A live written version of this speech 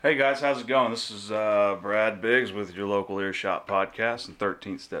Hey guys, how's it going? This is Brad Biggs with your local Earshot podcast and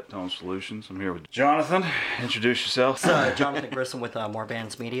 13th Step Tone Solutions. I'm here with Jonathan. Introduce yourself. Jonathan Grissom with More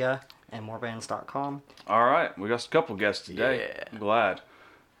Bands Media and morebands.com. All right, we got a couple guests today. Yeah. I'm glad.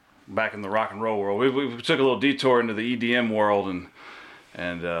 Back in the rock and roll world, we took a little detour into the EDM world,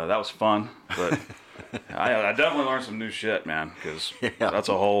 and that was fun. But I definitely learned some new shit, man. Because that's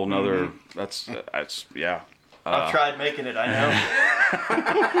a whole nother. That's yeah. I've tried making it, I know.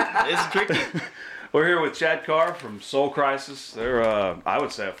 It's tricky. We're here with Chad Carr from Soul Crisis. They're, I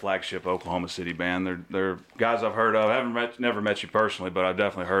would say, a flagship Oklahoma City band. They're guys I've heard of. I haven't never met you personally, but I've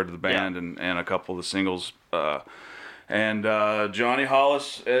definitely heard of the band and a couple of the singles. And Johnny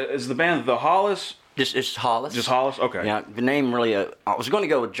Hollis is the band the Hollis. It's Hollis. Just Hollis? Okay. Yeah, the name really, I was going to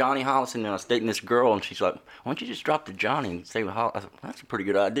go with Johnny Hollis, and then I was dating this girl, and she's like, why don't you just drop the Johnny and stay with Hollis? I thought, that's a pretty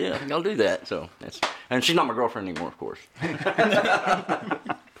good idea. I think I'll do that. So and she's not my girlfriend anymore, of course.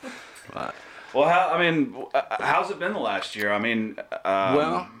 Well, how's it been the last year? I mean,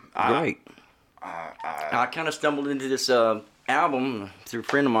 great. I kind of stumbled into this album through a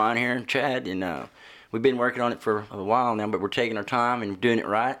friend of mine here, Chad, and we've been working on it for a while now, but we're taking our time and doing it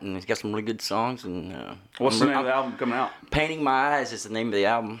right, and it's got some really good songs. And what's the name of the album coming out? Painting My Eyes is the name of the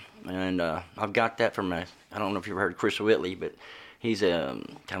album, and I've got that from I don't know if you've ever heard of Chris Whitley, but he's a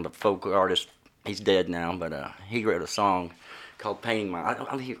kind of a folk artist. He's dead now, but he wrote a song called Painting My Eyes.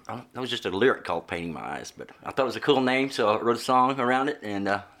 That was just a lyric called Painting My Eyes, but I thought it was a cool name, so I wrote a song around it, and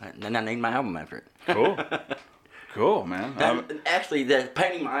then I named my album after it. Cool. Cool, man. Actually, the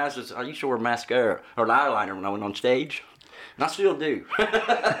Painting My Eyes was, I used to wear mascara or an eyeliner when I went on stage, and I still do.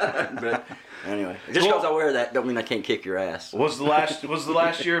 But anyway, just because I wear that don't mean I can't kick your ass. Was the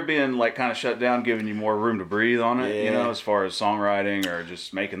last year being like kind of shut down, giving you more room to breathe on it? Yeah. You know, as far as songwriting or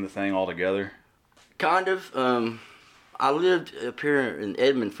just making the thing all together. Kind of. I lived up here in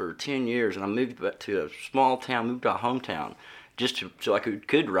Edmond for 10 years, and I moved back to a small town, moved to a hometown, just so I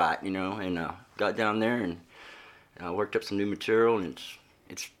could write, you know, and got down there and I worked up some new material, and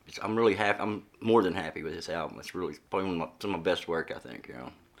it's I'm really happy. I'm more than happy with this album. It's really probably some of my best work, I think, you know.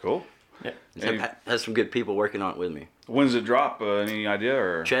 Cool. Yeah. It has some good people working on it with me. When's it drop? Any idea?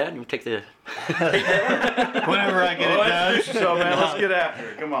 Or Chad, you take the... Whenever I get it done. So, man, let's get after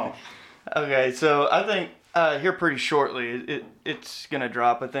it. Come on. Okay, so I think here pretty shortly it's going to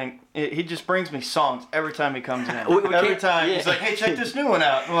drop. I think he just brings me songs every time he comes in. Every time he's like, hey, check this new one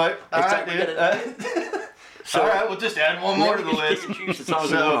out. I'm like, all right, dude. So, all right, we'll just add one more to the list.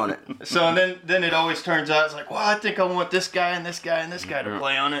 So and then it always turns out it's like, well, I think I want this guy and this guy and this guy to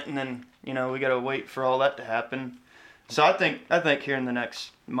play on it, and then we got to wait for all that to happen. So I think here in the next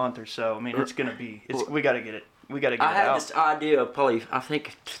month or so, I mean, it's gonna be. We got to get it. We got to get it out. I had this idea probably, I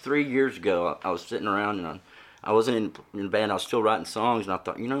think 3 years ago. I was sitting around and I wasn't in the band. I was still writing songs, and I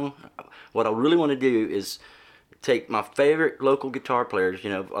thought, what I really want to do is take my favorite local guitar players,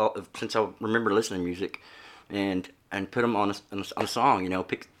 since I remember listening to music, and put them on a song,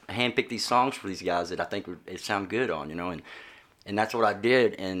 handpick these songs for these guys that I think would sound good on, and that's what I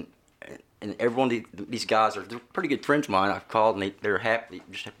did, and every one of these guys they're pretty good friends of mine. I've called and they're happy.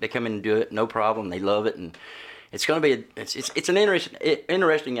 They come in and do it, no problem. They love it, and it's gonna be it's an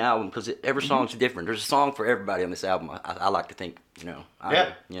interesting album because every song's different. There's a song for everybody on this album. I like to think,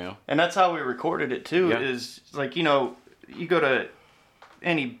 And that's how we recorded it too. Yeah. Is like you go to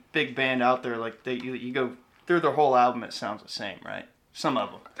any big band out there, like you go through their whole album, it sounds the same, right? Some of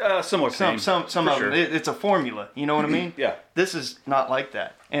them. Similar themes. Some of them. It's a formula. You know what I mean? Yeah. This is not like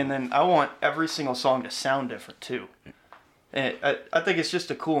that. And then I want every single song to sound different too. And I think it's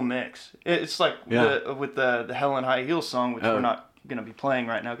just a cool mix. It's like with the Helen High Heels song, which we're not gonna be playing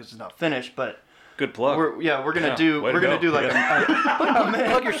right now because it's not finished. But good plug. We're gonna do like a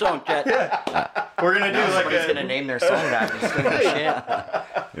plug your song, Chad. Yeah. We're gonna do like somebody's gonna name their song that.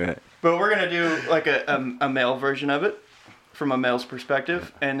 Right. But we're gonna do like a male version of it from a male's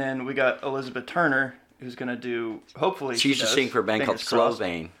perspective, and then we got Elizabeth Turner who's gonna do. Hopefully, she used to sing for a band called Slow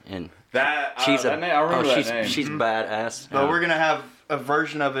Vein, and she's that name, I remember that name. She's badass. But we're gonna have a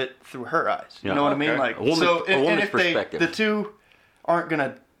version of it through her eyes. You know what I mean? Like a woman's perspective. The two aren't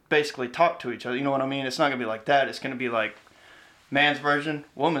gonna basically talk to each other. You know what I mean? It's not gonna be like that. It's gonna be like man's version,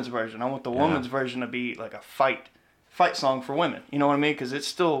 woman's version. I want the woman's version to be like a fight song for women. You know what I mean? Because it's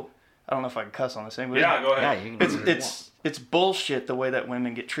still. I don't know if I can cuss on this thing. But yeah, go ahead. Yeah, it's bullshit the way that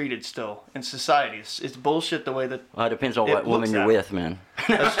women get treated still in society. It's bullshit the way that. Well, it depends on what woman you're with, man.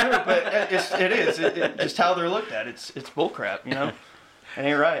 That's true, but it is just how they're looked at. It's bullcrap, It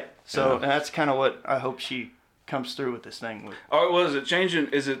ain't right. So and that's kind of what I hope she comes through with this thing. Or was it changing?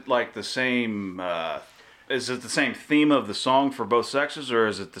 Is it like the same? is it the same theme of the song for both sexes, or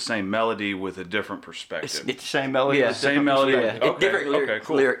is it the same melody with a different perspective? It's the same melody. Yeah, same melody. Yeah, Okay. different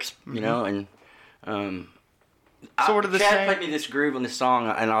Cool. lyrics, you know, and Sort of the Chad same. played me this groove on this song,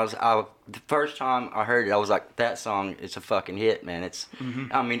 and the first time I heard it, I was like, that song is a fucking hit, man. It's,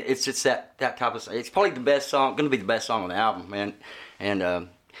 I mean, it's just that type of. It's probably the best song, going to be the best song on the album, man. And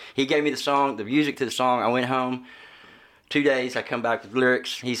he gave me the music to the song. I went home, 2 days. I come back with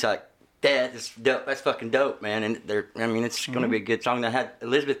lyrics. He's like, Dad, that's dope. That's fucking dope, man. And it's going to be a good song. And I had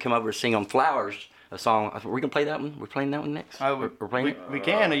Elizabeth come over to sing on Flowers. A song. Are we gonna play that one? We're playing that one next. We're playing it. We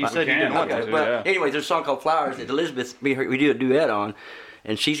can. You said you didn't want to. But anyway, there's a song called Flowers that Elizabeth we do a duet on,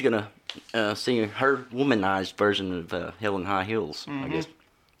 and she's gonna sing her womanized version of Hell in High Heels, I guess.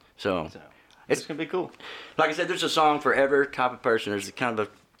 So it's gonna be cool. Like I said, there's a song for every type of person. There's kind of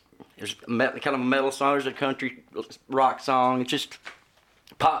a metal song. There's a country rock song. It's just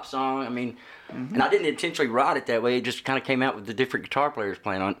a pop song. I mean. And I didn't intentionally write it that way. It just kind of came out with the different guitar players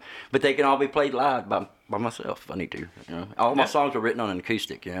playing on it. But they can all be played live by myself if I need to. You know, all my songs are written on an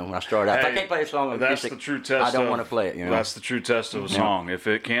acoustic. You know, when I start out, if I can't play a song on acoustic, the true test I don't want to play it. You know, that's the true test of a song. If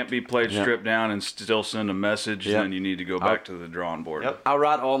it can't be played stripped down and still send a message, then you need to go back to the drawing board. I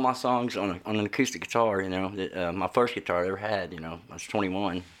write all my songs on an acoustic guitar. You know, my first guitar I ever had. You know, I was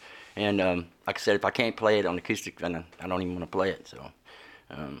 21, and like I said, if I can't play it on acoustic, then I don't even want to play it. So.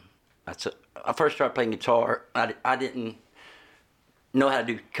 I first started playing guitar. I didn't know how to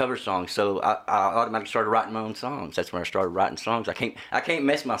do cover songs, so I automatically started writing my own songs. That's when I started writing songs. I can't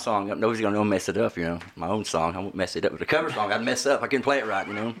mess my song up. Nobody's gonna mess it up, you know. My own song, I won't mess it up. But a cover song, I'd mess up. I couldn't play it right,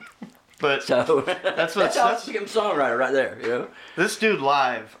 you know. But so that's how I became a songwriter right there, you know. This dude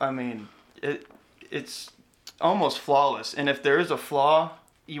live, I mean, it's almost flawless. And if there is a flaw,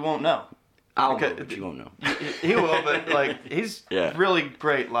 you won't know. I'll know, but you won't know. He will, but like he's really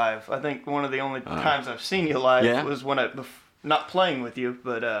great live. I think one of the only times I've seen you live was when not playing with you,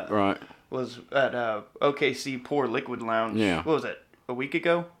 but was at OKC Pour Liquid Lounge. Yeah. What was that? A week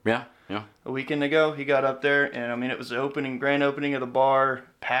ago? Yeah. A weekend ago, he got up there, and I mean, it was the grand opening of the bar,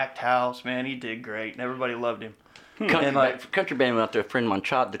 packed house. Man, he did great, and everybody loved him. Country band went out there. A friend of mine,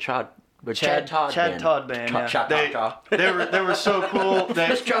 Chad Todd band. They were so cool.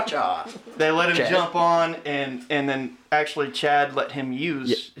 They let him jump on, and then actually Chad let him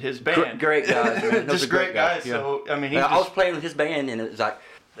use his band. Great guys, man. Just great guys. Yeah. So I mean, I was playing with his band, and it was like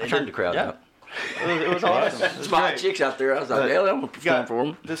they turned the crowd up. It was awesome. It was great. Chicks out there. I was like, I'm gonna perform for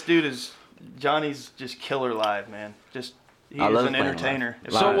them. This dude Johnny's just killer live, man. He is an entertainer.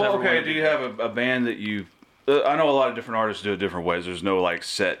 So do you have a band that you? I know a lot of different artists do it different ways. There's no like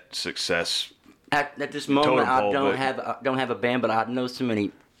set success. At this moment, I don't have a band, but I know so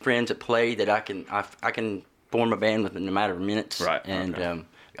many friends that play that I can form a band within a matter of minutes. Right. And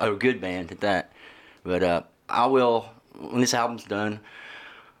a good band at that. But I will, when this album's done,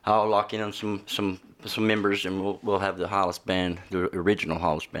 I'll lock in on some members, and we'll have the Hollis band, the original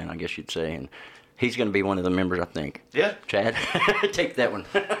Hollis band, I guess you'd say, and. He's going to be one of the members, I think. Yeah. Chad, take that one.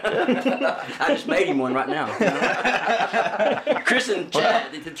 I just made him one right now. You know? Chris and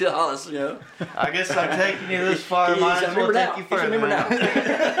Chad to Hollis, you know. I guess I'm taking you this far. Might as well take you further. Remember now.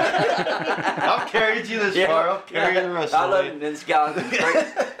 I've carried you this far. I'll carry you the rest of it. I love him. This guy.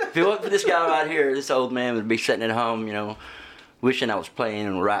 If it wasn't for this guy right here, this old man would be sitting at home, you know, wishing I was playing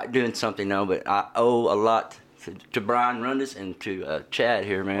and doing something, you know. But I owe a lot to Brian Rundis and to Chad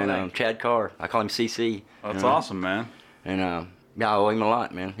here, man. Chad Carr. I call him CC. That's awesome, man. And I owe him a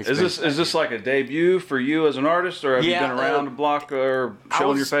lot, man. Is this like a debut for you as an artist, or have you been around the block or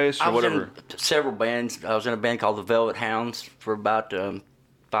showing your face or whatever? In several bands. I was in a band called the Velvet Hounds for about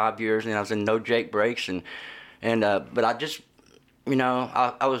 5 years, and I was in No Jake Breaks, but I just, you know,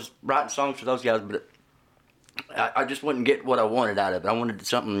 I was writing songs for those guys, but I just wouldn't get what I wanted out of it. I wanted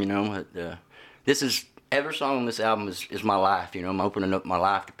something, you know. Every song on this album is my life, you know. I'm opening up my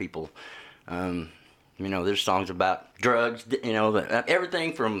life to people. You know, there's songs about drugs, you know,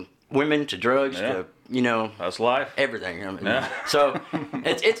 everything from women to drugs to, you know. That's life. Everything. You know, So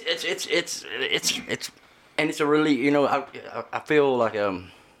it's and it's a really, you know, I feel like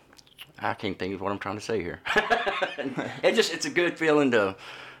I can't think of what I'm trying to say here. It's a good feeling to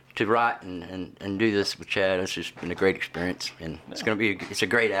write and do this with Chad. It's just been a great experience, and it's a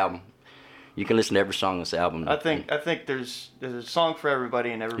great album. You can listen to every song on this album. I think there's a song for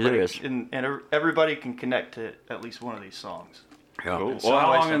everybody, and everybody can connect to at least one of these songs. Yeah. Cool. Well,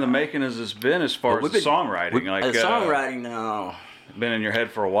 how long in the making has this been as far as the songwriting? Songwriting now. Been in your head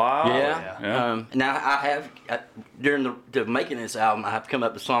for a while? Yeah. Now I have during the making of this album, I have come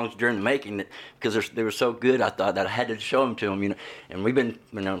up with songs during the making because they were so good. I thought that I had to show them to them, you know. And we've been,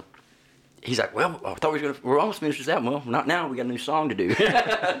 you know, he's like, well, I thought we're almost finished this album. Well, not now. We got a new song to do. You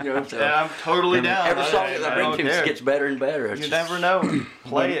know, so, yeah, I'm totally down. Every song that I bring to him gets better and better. You never know.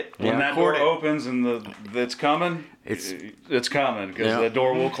 Play it. When that door opens and it's coming, it's coming because the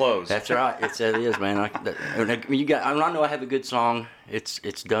door will close. That's right. It is, man. I know I have a good song. It's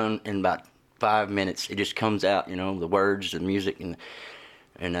done in about 5 minutes. It just comes out, you know, the words, the music,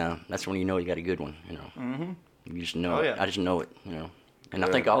 and that's when you know you got a good one. You know, you just know it. Yeah. I just know it. You know. And I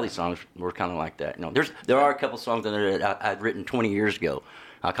think all these songs were kind of like that. You know, there are a couple songs in there that I'd written 20 years ago.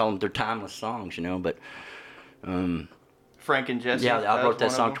 I call them they're timeless songs, you know. But Frank and Jesse. Yeah, I wrote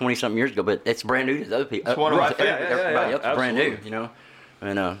that song 20-something years ago, but it's brand new to other people. It's one of my favorites. Everybody else is brand new, you know.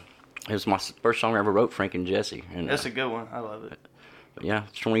 And it was my first song I ever wrote, Frank and Jesse. And, that's a good one. I love it. But yeah,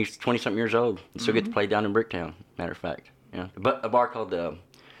 it's 20-something years old. I still get to play down in Bricktown, matter of fact. Yeah, but a bar called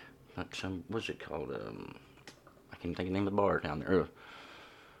what's it called? I can't think of the name of the bar down there.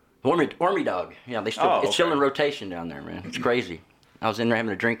 Wormy Dog. Yeah, it's still in rotation down there, man. It's crazy. I was in there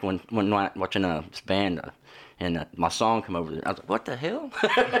having a drink one night watching this band, and my song come over there. I was like, "What the hell?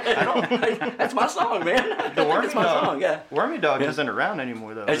 That's my song, man. The Wormy That's my Dog. song, yeah. Wormy Dog isn't around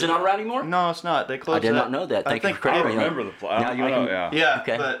anymore, though. Is it not around anymore? No, it's not. They closed. I did not know that. Thank you for correcting me. I remember the play. Yeah,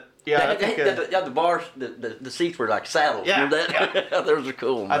 okay. but yeah, the bars, the seats were like saddles. Yeah, Remember that? yeah. Those are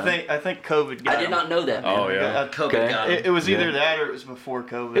cool. Man. I think COVID got I did not know that. Man. Oh yeah. COVID got it was either that or it was before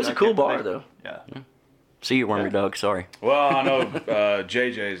COVID. It was a cool bar though. Yeah. See you, Wormy Dog. Sorry. Well, I know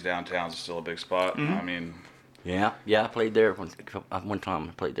JJ's downtown is still a big spot. I mean. Yeah, I played there one time.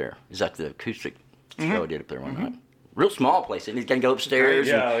 I played there. It's like the acoustic show I did up there one night. Real small place, and you can go upstairs.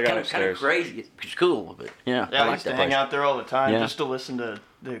 Yeah, and kind of crazy. It's cool, but yeah, I I like used that to place. hang out there all the time just to listen to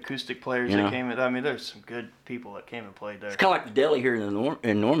the acoustic players Yeah. that came in. I mean, there's some good people that came and played there. It's kind of like the deli here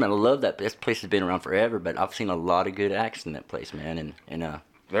in Norman. I love that. This place has been around forever, but I've seen a lot of good acts in that place, man. And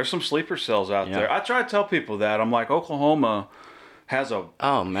There's some sleeper cells out Yeah. there. I try to tell people that. I'm like, Oklahoma has a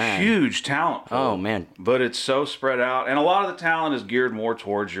huge talent pool. Oh, man. But it's so spread out. And a lot of the talent is geared more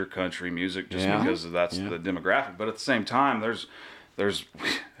towards your country music just because that's the demographic. But at the same time, there's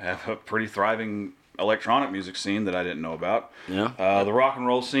have a pretty thriving electronic music scene that I didn't know about. Yeah. The rock and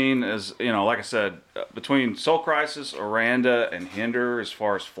roll scene is, you know, like I said, between Soul Crisis, Oranda, and Hinder, as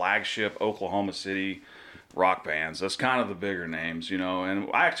far as flagship Oklahoma City rock bands, that's kind of the bigger names, you know. And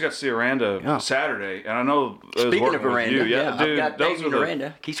I actually got to see Oranda Saturday, and I know it was speaking of Oranda, dude, dude, I've got those Damien are the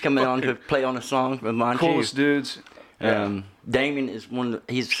Oranda. He's coming on to play on a song of mine coolest too. dudes. Yeah. Damien is one of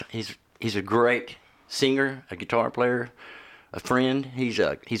he's a great singer, a guitar player, a friend. He's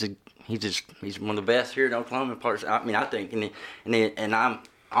one of the best here in Oklahoma. I mean, I think, and I'm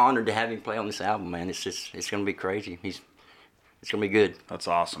honored to have him play on this album, man. It's gonna be crazy. It's gonna be good. That's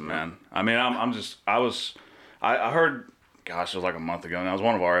awesome, man. I mean, I heard, gosh, it was like a month ago, and that was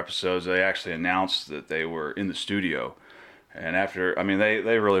one of our episodes. They actually announced that they were in the studio, and after, I mean,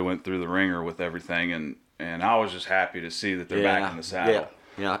 they really went through the ringer with everything, and I was just happy to see that they're back in the saddle.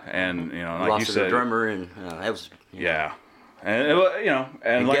 Yeah. And you know, like Lost you said, the drummer, and that was and it, you know,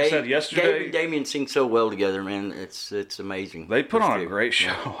 and like I said yesterday, Gabe and Damien sing so well together, man. It's amazing. They put on a great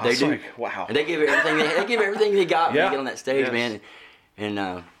show. They do. Like, wow. And they give everything they got when they get on that stage, Yes. man.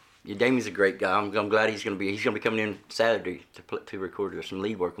 And Damien's a great guy. I'm glad he's gonna be coming in Saturday to record some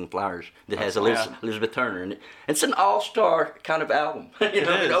lead work on Flowers that has Elizabeth Turner, and it's an all-star kind of album. You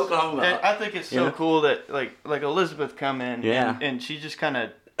know, in Oklahoma. And I think it's so cool that like Elizabeth come in and she just kind of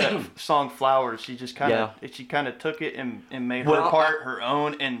that song Flowers. She just kind of took it and made her part her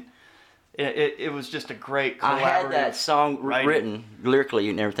own, and it was just a great collaborative. I had that song written lyrically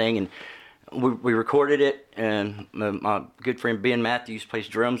and everything, and we recorded it, and my good friend Ben Matthews plays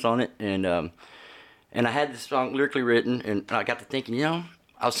drums on it, and I had this song lyrically written, and I got to thinking, you know,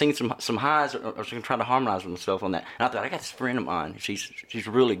 I was singing some highs. I was going to try to harmonize with myself on that, and I thought, I got this friend of mine. She's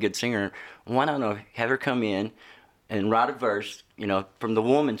a really good singer. Why don't I have her come in and write a verse, you know, from the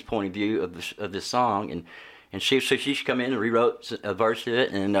woman's point of view of this song, and she come in and rewrote a verse to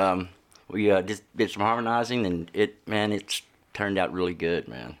it, and we just did some harmonizing, and it's turned out really good,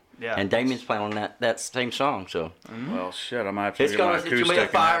 man. Yeah. And Damien's playing on that same song, so. Well, shit, I might have to get my acoustic it's gonna be a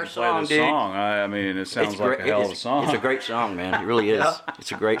fire song, dude. I mean, it sounds like a hell of a song. It's a great song, man. It really is.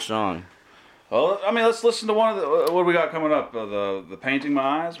 It's a great song. Well, I mean, let's listen to one of the. What do we got coming up? The Painting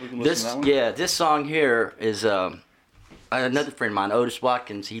My Eyes. We can listen to that one. Yeah, this song here is another friend of mine, Otis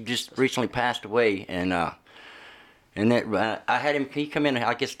Watkins. He just recently passed away, and I had him. He come in,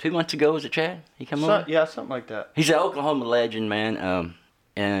 I guess 2 months ago. Was it Chad? He come over. Yeah, something like that. He's an Oklahoma legend, man.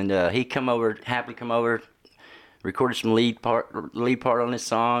 And he happily come over, recorded some lead part on this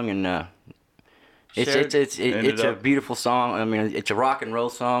song, and It's a beautiful song. I mean, it's a rock and roll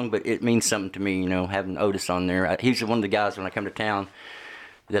song, but it means something to me, having Otis on there. He's one of the guys when I come to town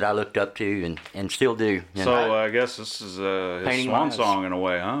that I looked up to and still do. So I guess this is his swan song in a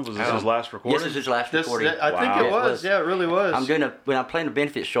way, huh? Was this his last recording? This is his last recording. I think it was. Yeah, it really was. I'm playing a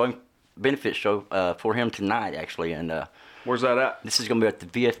benefit show for him tonight, actually. And where's that at? This is going to be at the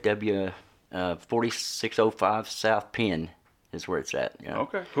VFW 4605 South Penn is where it's at.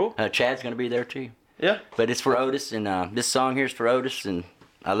 Okay, cool. Chad's going to be there too. Yeah. But it's for Otis, and this song here is for Otis, and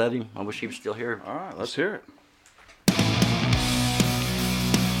I love him. I wish he was still here. All right, let's hear it.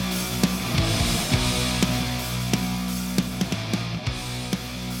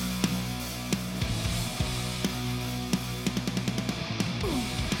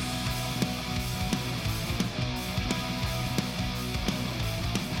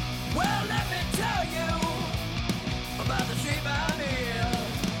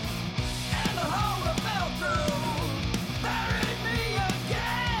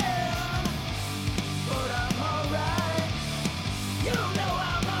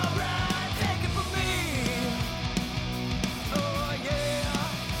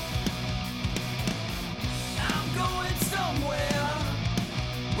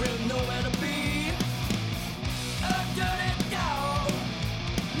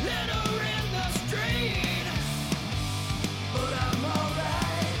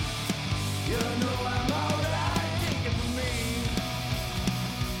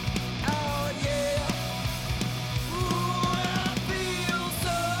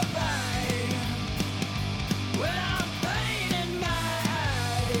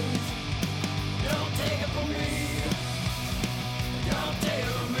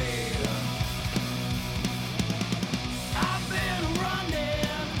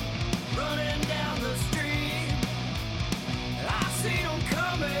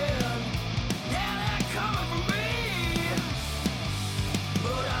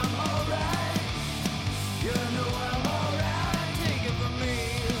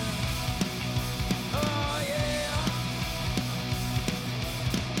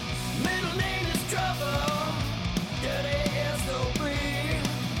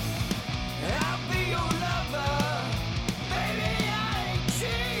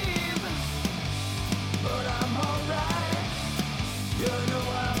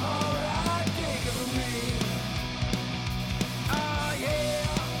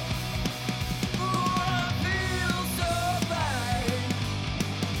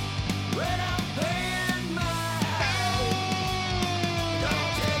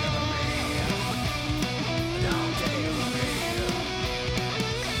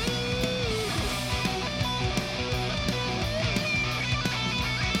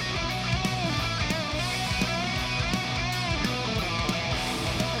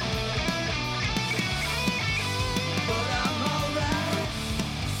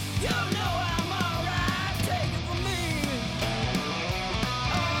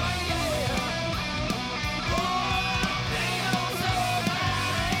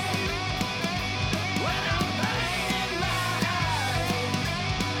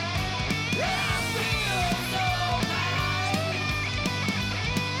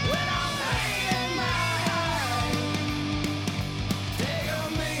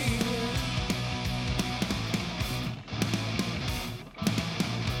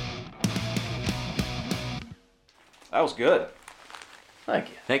 That was good. Thank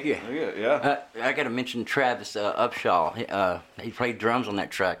you. Thank you. Yeah. I got to mention Travis Upshaw. He played drums on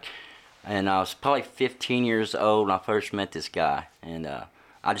that track. And I was probably 15 years old when I first met this guy. And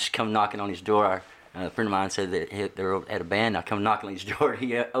I just come knocking on his door. A friend of mine said that they were at a band. I come knocking on his door.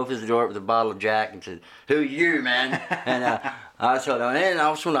 He opens the door with a bottle of Jack and said, "Who are you, man?" And I told him, "Man, I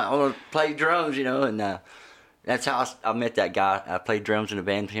want to play drums, And that's how I met that guy. I played drums in a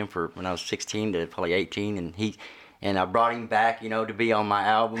band with him when I was 16 to probably 18, and I brought him back, to be on my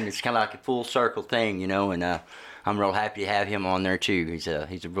album. It's kind of like a full circle thing, And I'm real happy to have him on there too. He's a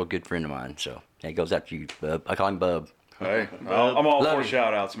real good friend of mine. So it goes out to you, Bub. I call him Bub. Hey, I'm all for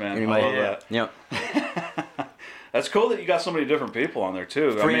shout outs, man. Anyway, I love that. Yep. That's cool that you got so many different people on there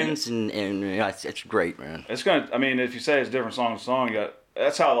too. Friends and it's great, man. It's gonna. I mean, if you say it's different song to song,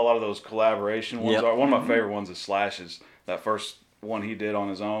 that's how a lot of those collaboration ones are. One of my favorite ones is Slash's. That first one he did on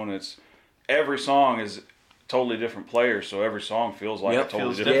his own. It's every song is totally different players, so every song feels like a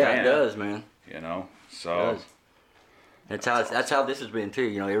totally different band. Yeah, it does, man. So. That's how this has been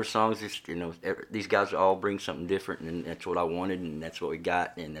too. Every song's just these guys all bring something different, and that's what I wanted, and that's what we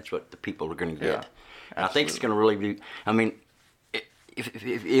got, and that's what the people are going to get. And I think it's going to really be. I mean, if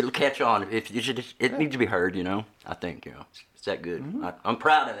it'll catch on. It needs to be heard. I think it's that good. I'm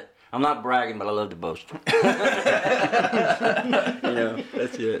proud of it. I'm not bragging, but I love to boast.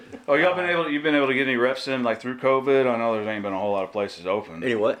 That's it. Oh, you've been able to get any reps in like through COVID? I know there ain't been a whole lot of places open.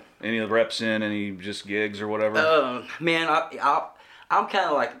 Any what? Any reps in? Any just gigs or whatever? Man, I'm kind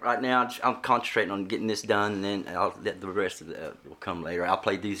of like right now. I'm concentrating on getting this done, and then I'll let the rest of it will come later. I'll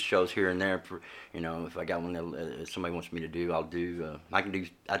play these shows here and there for, if I got one that somebody wants me to do, I'll do. I can do.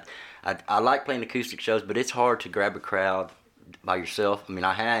 I like playing acoustic shows, but it's hard to grab a crowd by yourself. I mean,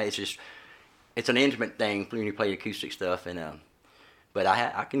 it's an intimate thing when you play acoustic stuff, and but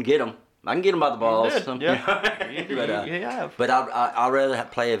I can get them. I can get them by the balls. But I'd rather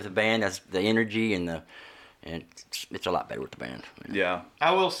play with the band. That's the energy and it's a lot better with the band. Yeah.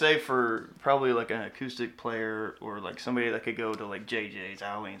 I will say for probably like an acoustic player or like somebody that could go to like JJ's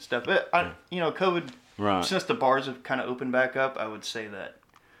Alley and stuff. COVID, right. Since the bars have kind of opened back up, I would say that,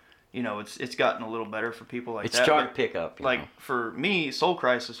 it's gotten a little better for people like that. It's starting to pick up. For me, Soul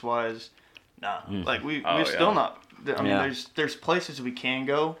Crisis wise, nah. Like we're still not. I mean, there's places we can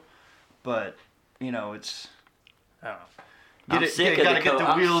go, but it's I don't know. I'm sick of that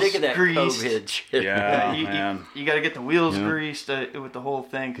COVID shit. Yeah, man. You got to get the wheels greased with the whole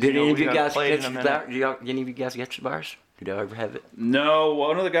thing. Did any of you guys catch the virus? Did any of you guys get the virus? Did y'all ever have it? No.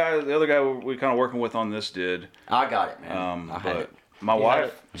 One of the other guy we're kind of working with on this did. I got it, man. I had it. My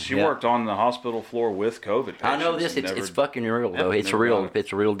wife, she worked on the hospital floor with COVID patients. I know this. It's fucking real, though. It's real.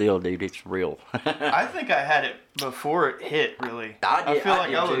 It's a real deal, dude. It's real. I think I had it before it hit, really. I feel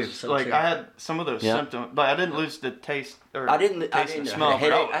like I had some of those symptoms, but I didn't lose the taste or taste and smell. I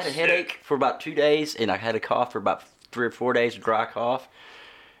had a headache for about 2 days, and I had a cough for about 3 or 4 days, a dry cough.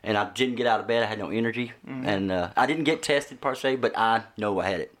 And I didn't get out of bed. I had no energy. Mm-hmm. And I didn't get tested, per se, but I know I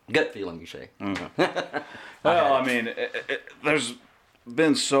had it. Gut feeling, you say. Mm-hmm. Well, I mean, there's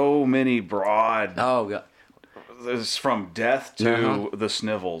been so many broad. Oh God! This from death to the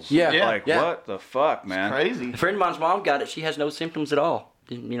snivels. Yeah. What the fuck, man? It's crazy. A friend of mine's mom got it. She has no symptoms at all.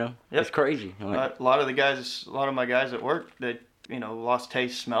 It's crazy. A lot of my guys at work, they lost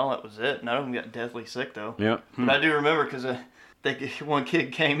taste, smell. That was it. None of them got deathly sick though. Yeah. But I do remember because one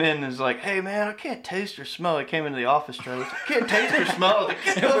kid came in and was like, "Hey man, I can't taste or smell." He came into the office trailer. I can't taste or smell. I was like,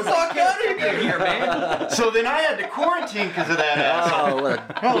 "Get the fuck out of here, man!" So then I had to quarantine because of that.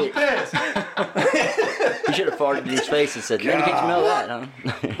 I was pissed. You should have farted in his face and said, "Man, you can't smell that, huh?"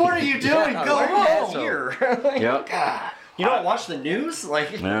 What are you doing? Go home here. Yep. God. You don't watch the news?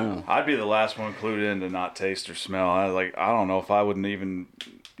 No. I'd be the last one clued in to not taste or smell. I don't know if I wouldn't even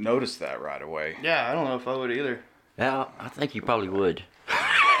notice that right away. Yeah, I don't know if I would either. Yeah, I think you probably would.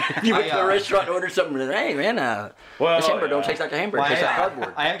 You went to a restaurant and ordered something and hey man, this hamburger don't taste like a hamburger, it tastes like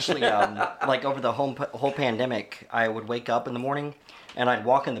cardboard. I actually, over the whole pandemic, I would wake up in the morning and I'd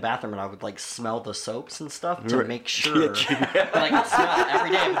walk in the bathroom and I would smell the soaps and stuff to make sure that I could smell every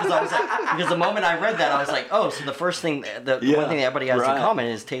day because the moment I read that I was like, oh, so the first thing, the one thing that everybody has in common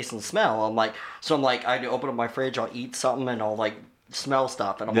is taste and smell. I'm like, I'd open up my fridge, I'll eat something and I'll smell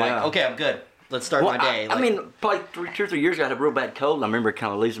stuff and I'm like, okay, I'm good. Let's start my day. I mean, probably 2 or 3 years ago, I had a real bad cold. And I remember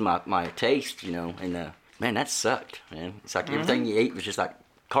kind of losing my taste, and man, that sucked, man. It's like everything you ate was just like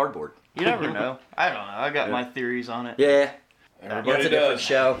cardboard. You never know. I don't know. I got my theories on it. Yeah. Everybody That's a different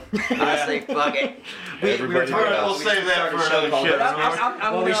show. I say fuck it. We were talking about we'll save that for another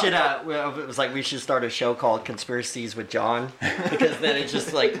show. We should. It was like we should start a show called Conspiracies with John because then it's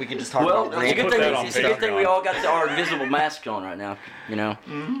just like we could just talk about random it's a good thing we all got our invisible masks on right now.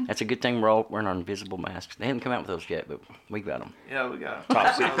 That's a good thing we're all wearing our invisible masks. They haven't come out with those yet, but we got them. Yeah, we got them.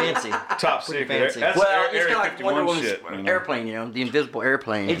 Top secret. Fancy. Top secret. Fancy. That's it's kind of like Wonder Woman's airplane. The invisible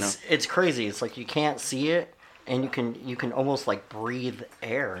airplane. It's crazy. It's like you can't see it. And you can almost breathe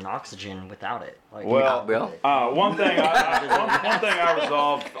air and oxygen without it. One thing I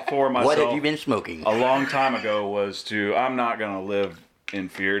resolved for myself. What have you been smoking? A long time ago was I'm not going to live in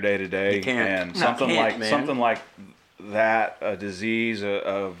fear day to day. You can't. And something like that, a disease,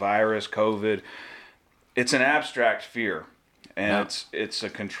 a virus, COVID, it's an abstract fear. And it's a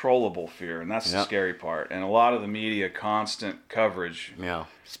controllable fear, and that's the scary part. And a lot of the media constant coverage,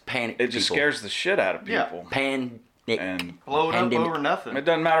 it's panic. It just scares the shit out of people. Panic. And blow it up over nothing. It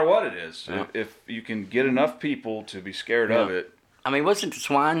doesn't matter what it is. Yeah. If you can get enough people to be scared of it. I mean, wasn't the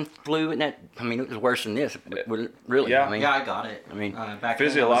swine flu and that? I mean, it was worse than this. Really? Yeah. I got it. I mean, back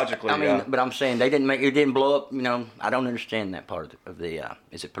physiologically. But I'm saying they didn't it didn't blow up. I don't understand that part of the.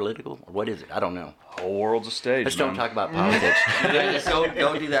 Is it political or what is it? I don't know. The whole world's a stage. Let's don't talk about politics. Just don't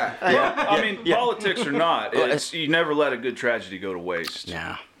do that. Yeah. I mean, politics or not, you never let a good tragedy go to waste.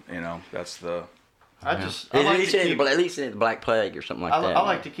 Yeah. That's the. At least in the Black Plague or something like that. I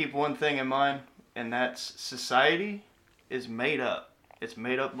like to keep one thing in mind, and that's society is made up. it's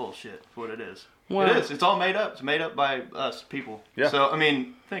made up bullshit. That's what it is. Well, it is. It's all made up. It's made up by us people. Yeah. So I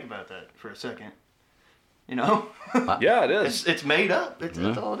mean, think about that for a second. You know? Yeah, it is. It's made up.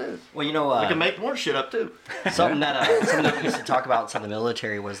 That's all it is. Well, you know, I can make more shit up too. something that we used to talk about in the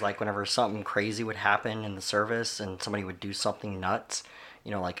military was like whenever something crazy would happen in the service and somebody would do something nuts,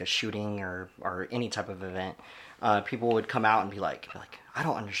 you know, like a shooting or any type of event, people would come out and be like, I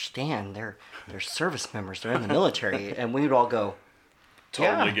don't understand. They're service members. They're in the military, and we would all go.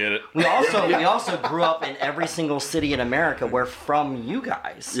 Totally get it. We also grew up in every single city in America. We're from you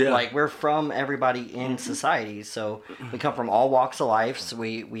guys. Yeah. Like we're from everybody in society. So we come from all walks of life. So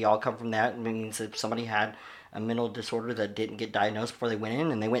we all come from that. It means if somebody had a mental disorder that didn't get diagnosed before they went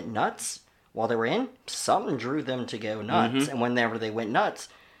in and they went nuts while they were in, something drew them to go nuts. And whenever they went nuts,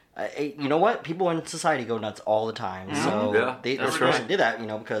 you know what? People in society go nuts all the time. So this person did that, you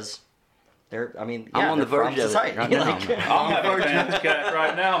know, because I'm on the verge of society. right now. I'm having a panic attack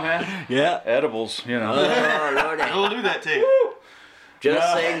right now, man. Yeah. Edibles, you know. Oh, Lordy. We'll do that to you.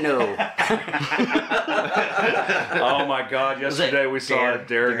 Just say no. Oh my God! Yesterday we saw a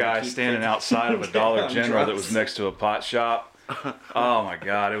dare guy standing outside of a Dollar General that was next to a pot shop. Oh my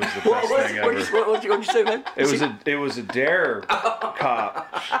God! It was the best thing ever. What'd you say, man? It was a dare cop.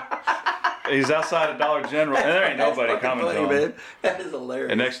 He's outside of Dollar General, and there ain't nobody coming to him. Man. That is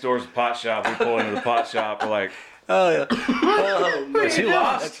hilarious. And next door's a pot shop. We pull into the pot shop. We're like, oh yeah. Oh man. is he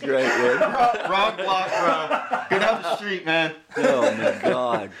lost? That's great, man. Wrong block, bro. Go down the street, man. Oh my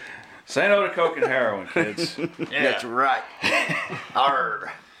God. Say no to coke and heroin, kids. Yeah. That's right.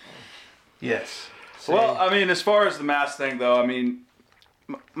 Arr. Yes. Well, I mean, as far as the mask thing, though, I mean,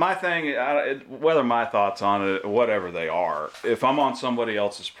 my thing, whether my thoughts on it, whatever they are, if I'm on somebody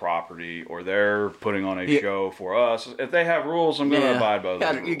else's property or they're putting on a show for us, if they have rules, I'm going to abide by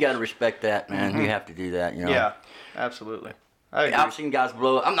those rules. You got to respect that, man. You have to do that, you know. Yeah, absolutely. I've seen guys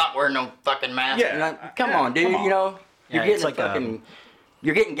blow up. I'm not wearing no fucking mask. Yeah. Come on, dude. You know, you're getting like fucking.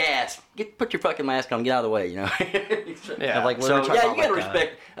 You're getting gas. Put your fucking mask on. Get out of the way. You know. Yeah. Like you gotta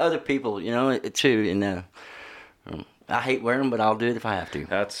respect other people. You know, too. And I hate wearing them, but I'll do it if I have to.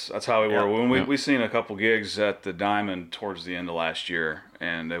 That's how we were. When we seen a couple gigs at the Diamond towards the end of last year,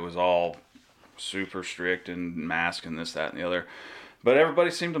 and it was all super strict and mask and this, that, and the other. But everybody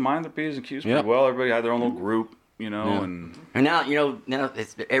seemed to mind their P's and Q's pretty well. Everybody had their own little group, you know, and now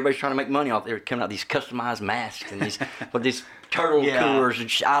everybody's trying to make money off. They're coming out with these customized masks and these with these turtle coolers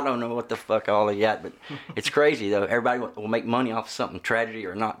and I don't know what the fuck all they got, but it's crazy though. Everybody will make money off something, tragedy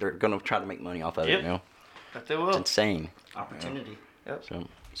or not. They're gonna try to make money off of it. You know, but they will. It's insane. Opportunity. Yep. So.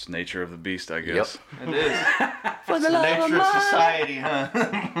 it's nature of the beast, I guess. It is. For the nature of society,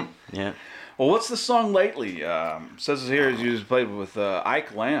 huh? Yeah. Well, what's the song lately? Says here you just played with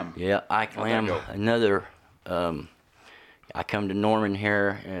Ike Lamb. Yeah, Ike Lamb. Another. I come to Norman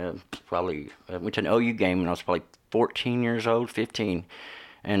here. Probably went to an OU game when I was probably 14 years old, 15.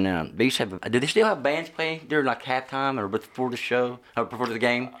 And they used to have. Do they still have bands playing during like halftime or before the show or before the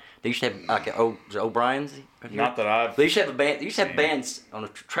game? They used to have like O'Brien's. Not that I've. They used to have a band. They used to have bands on a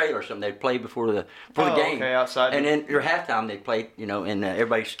trailer or something. They'd play before the game. Okay, outside. And then during halftime they'd play. You know, and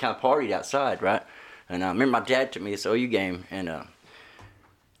everybody just kind of partied outside, right? And I remember my dad took me to this OU game, and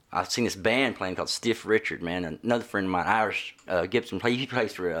I've seen this band playing called Stiff Richard, man. Another friend of mine, Irish Gibson, he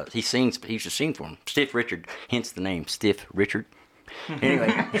plays for. He used to sing for him. Stiff Richard, hence the name Stiff Richard. Anyway,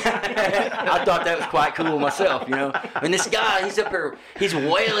 I thought that was quite cool myself, you know. And this guy, he's up here, he's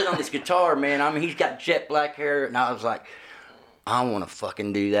wailing on this guitar, man. I mean, he's got jet black hair, and I was like, I want to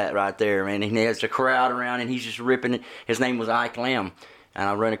fucking do that right there, man. And he has a crowd around, and he's just ripping it. His name was Ike Lamb, and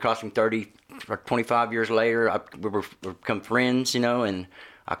I ran across him 30 or 25 years later. We become friends, you know, and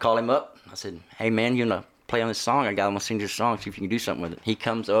I called him up. I said, hey, man, you want to play on this song? I got him to sing this song, see if you can do something with it. He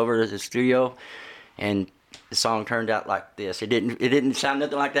comes over to the studio, and the song turned out like this. It didn't sound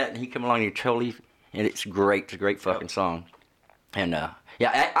nothing like that. And he come along and and it's great. It's a great fucking song. And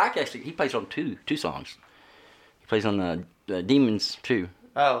Ike actually he plays on two songs. He plays on the Demons too.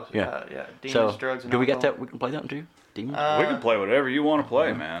 Oh yeah. Demons, drugs, and do we got alcohol. that? We can play that one too. Demons. We can play whatever you want to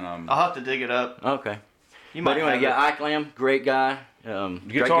play, man. I'll have to dig it up. Okay. You might. But anyway, Ike Lamb, great guy.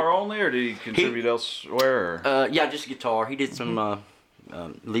 Guitar only, or did he contribute elsewhere? Or? Just guitar. He did some.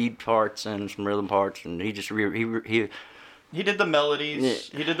 Lead parts and some rhythm parts, and he just he did the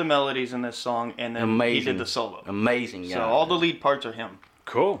melodies. Yeah. He did the melodies in this song, and then he did the solo. Amazing guy. So all the lead parts are him.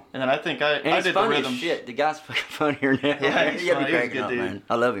 Cool. And then I think I did the rhythm. Shit, the guy's fucking funnier now. Yeah, he's He's a good dude. Man.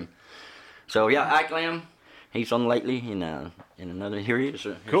 I love him. So yeah, Ike Lamb, he's on lately in another. Here he is.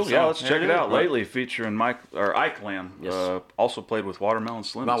 Cool. Yeah, let's check it out. Lately, featuring Ike Lamb. Yes. Also played with Watermelon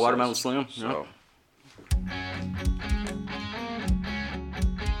Slim. Watermelon Slim. So. Yeah.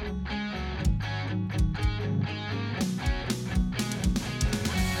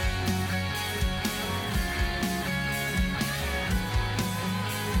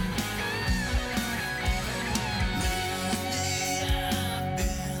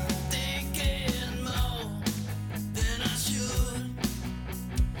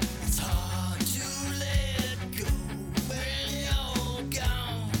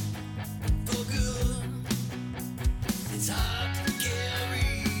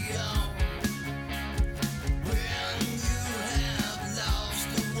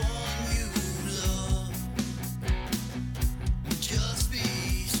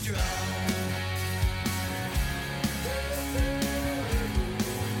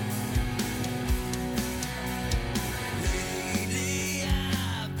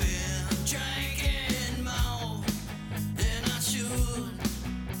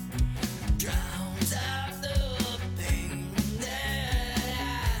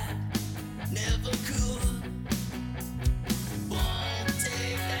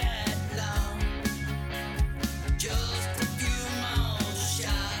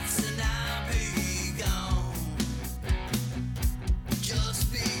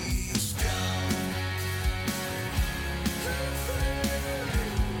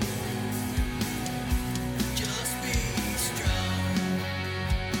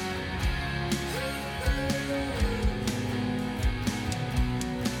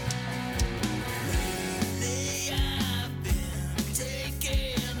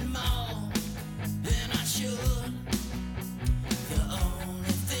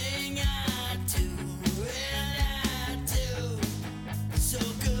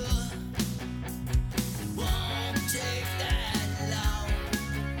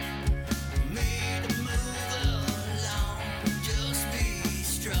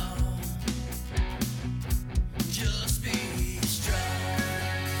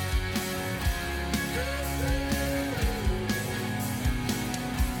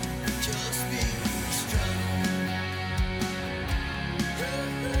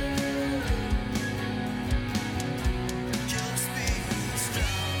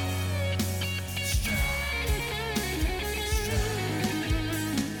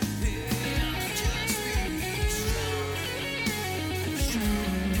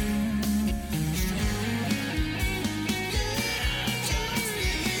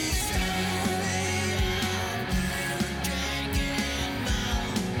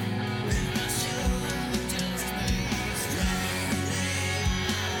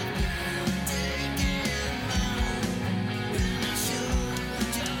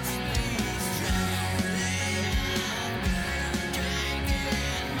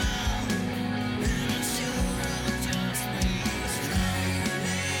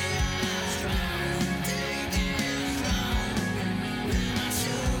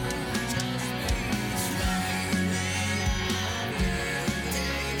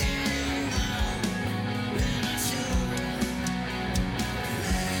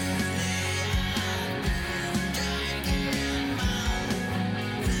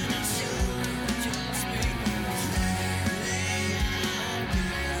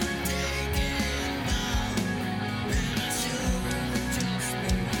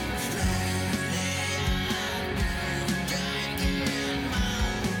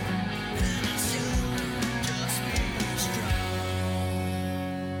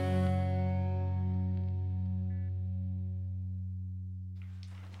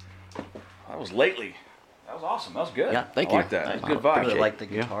 That was lately. That was awesome. That was good. Yeah, thank I you. like that. That was good I vibe. really like the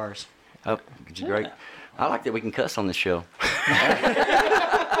guitars. Oh, it's great. I like that we can cuss on this show. Because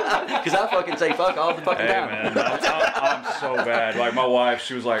I fucking say fuck all the fucking Hey time. man, I'm so bad. Like my wife,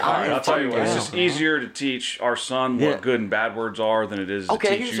 she was like, "All right, I'll tell you what. It's just easier to teach our son what good and bad words are than it is to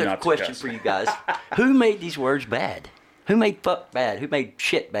Okay, teach here's you a not to question cuss." for you guys. Who made these words bad? Who made fuck bad? Who made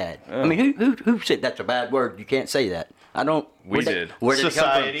shit bad? I mean, who said that's a bad word? You can't say that. I don't. We did. Where did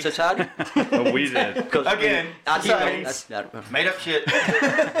Society. it come from? Society? Oh, we did. 'Cause Again, I do know society. that's Made up shit.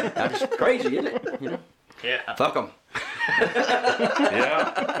 that's crazy, isn't it? You know? Yeah. Fuck them.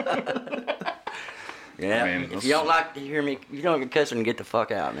 Yeah. Yeah. I mean, if you don't like to hear me, you don't get cussing and get the fuck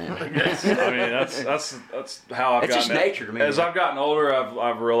out, man. I mean, that's how I've It's just gotten. nature to me, As man. I've gotten older,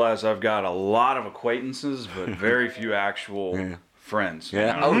 I've realized I've got a lot of acquaintances, but very few actual friends.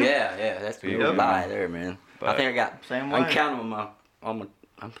 Yeah. you know? Oh yeah, yeah. That's the Yep. lie there, man. I think I got. Same I way. can count them on my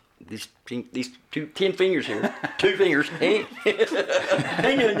these 10 fingers here. 2 fingers. 2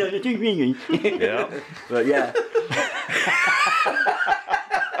 fingers. Yeah. But yeah.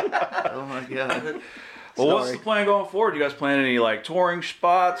 Oh my god. Well, what's the plan going forward? You guys plan any like touring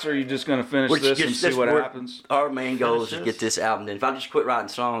spots, or are you just gonna finish this and see what happens? Our main goal is to Finish get this album done. If I just quit writing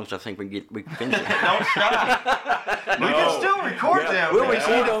songs, I think we can finish it. Don't stop. We can still record them. We'll We record just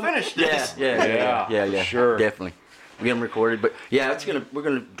want them. to finish this. Yeah. Sure. Definitely. We get them recorded, but yeah, we're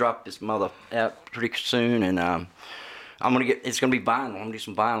gonna drop this mother out pretty soon, and it's gonna be vinyl. I'm gonna do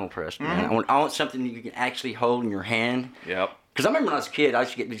some vinyl press, man. I want something you can actually hold in your hand. Yep. Because I remember when I was a kid, I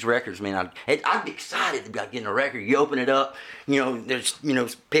used to get these records, man. I'd be excited about getting a record. You open it up, there's,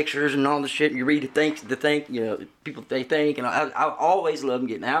 pictures and all the shit. And you read the things, people they think. And I always love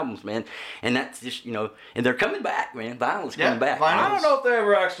getting albums, man. And that's just, and they're coming back, man. Vinyl's coming back. vinyl. I don't know if they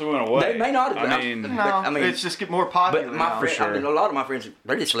ever actually went away. They may not have. I mean, No, I mean, it's just get more popular. But my now. friend, a lot of my friends,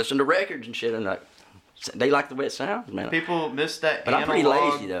 they just listen to records and shit, and they like the way it sounds, man. People miss that. But I'm pretty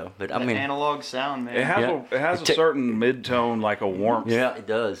lazy though. But I that mean, analog sound, man. it has a certain mid-tone, like a warmth yeah, it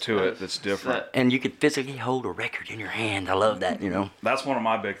does. to it that's different. And you could physically hold a record in your hand. I love that, That's one of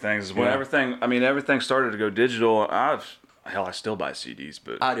my big things. Is when Yeah. everything started to go digital. I still buy CDs,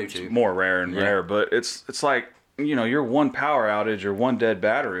 but I do too. It's more rare and rare. But it's like you're one power outage or one dead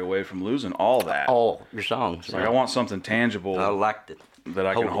battery away from losing all that. All your songs. Like I want something tangible I liked it. that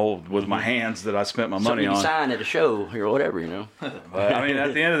I can hold with my hands that I spent my money Something you on. can sign at a show or whatever, But I mean,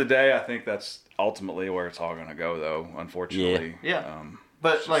 at the end of the day, I think that's ultimately where it's all going to go, though. Unfortunately. Yeah.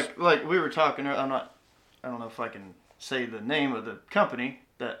 But like we were talking, I don't know if I can say the name of the company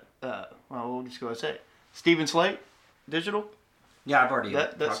that. We'll just go ahead and say it. Steven Slate Digital. Yeah, I've already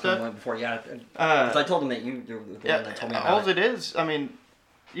That talked to stuff? him before. Yeah, 'cause I told him that you were the one that told me all about it. it is, I mean,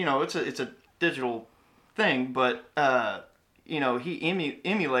 it's a digital thing, but he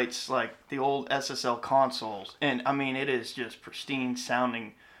emulates like the old SSL consoles, and I mean it is just pristine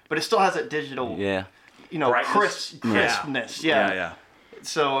sounding, but it still has that digital, Brightness. crispness, Yeah.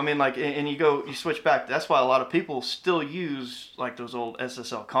 So I mean, like, and you switch back. That's why a lot of people still use like those old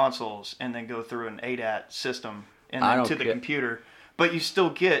SSL consoles, and then go through an ADAT system and then to the computer. But you still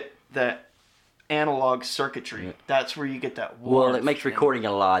get that analog circuitry. That's where you get that warmth. Well, it makes recording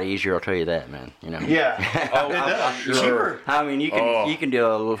a lot easier. I'll tell you that, man. Yeah. Oh, It does. sure. Cheaper. I mean, you can do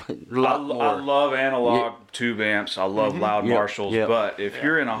a lot more. I love analog tube amps. I love loud Yep. Marshalls. Yep. But if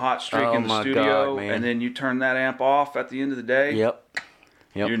you're in a hot streak Oh in the my studio God, man. and then you turn that amp off at the end of the day, Yep.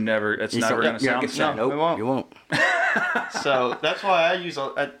 you're never. It's never going to sound the same. No, it won't. You won't. So that's why I use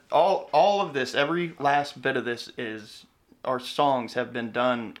all of this. Every last bit of this is our songs have been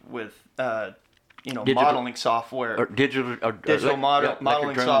done with modeling software, Or digital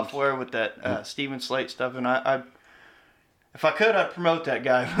modeling drums. software with that Steven Slate stuff. And I if I could, I'd promote that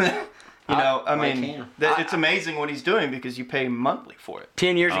guy. It's amazing what he's doing because you pay monthly for it.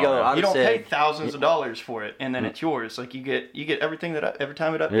 10 years ago, yeah. I You don't said, pay thousands of dollars for it, and then it's yours. Like you get everything every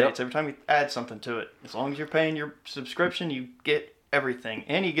time it updates, Yep. every time you add something to it. As long as you're paying your subscription, you get everything,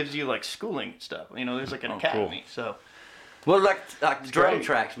 and he gives you like schooling stuff. There's like an academy. So well, like the drum great.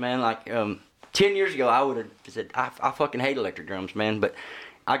 tracks, man. Like 10 years ago, I would have said, I fucking hate electric drums, man. But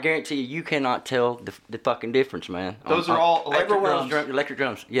I guarantee you cannot tell the fucking difference, man. Those are all electric everyone drums. Electric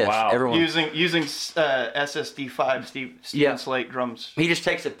drums. Yes, Wow. everyone. using SSD5 Steven Slate drums, He just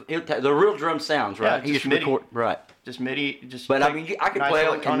takes the real drum sounds, right? Yeah, he just just MIDI. record, right. just MIDI, just. But I take mean, I could nice play them,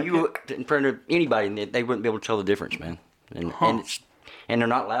 electronic and you kit. in front of anybody, and they wouldn't be able to tell the difference, man. And they're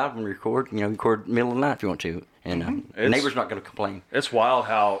not loud when you record. Record middle of the night if you want to, and the neighbor's not going to complain. It's wild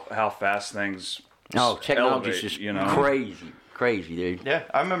how fast things. Oh, technology's elevate, just crazy, dude. Yeah,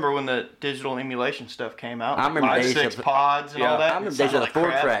 I remember when the digital emulation stuff came out. I remember Live days 6 of- pods and all that. I remember It days of sounded the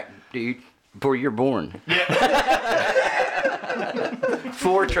like crap. 4-track. dude, before you're born. Yeah.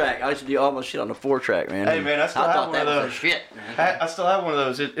 4-track. I used to do all my shit on the 4-track, man. Hey, man, I still have one of those. Shit, man. I still have one of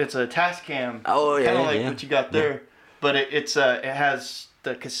those. It's a Tascam. Oh, yeah. Kind of like what you got there. But it has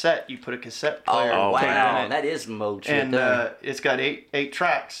the cassette. You put a cassette player. Oh, wow. in it. That is mode shit And there. it's got eight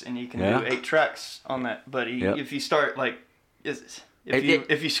tracks, and you can do 8 tracks on that. But if you start like,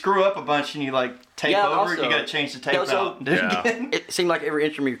 if you screw up a bunch and you like tape over, also, you got to change the tape out. It seemed like every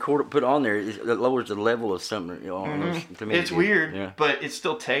instrument you put on there, it lowers the level of something. To me, It's weird, but it's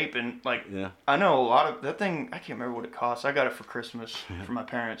still tape, and like I know a lot of that thing. I can't remember what it costs. I got it for Christmas for my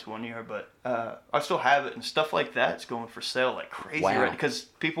parents one year, but I still have it, and stuff like that's going for sale like crazy right because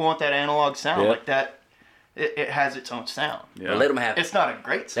people want that analog sound like that. It has its own sound. Yeah. Well, let them have it. It's not a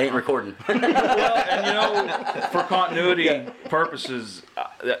great sound. They ain't recording. Well, and for continuity purposes,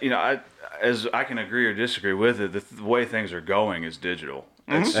 as I can agree or disagree with it, the way things are going is digital.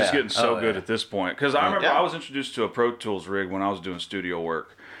 It's just getting so good at this point. Because I remember I was introduced to a Pro Tools rig when I was doing studio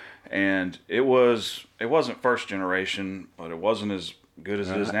work, and it wasn't first generation, but it wasn't as good as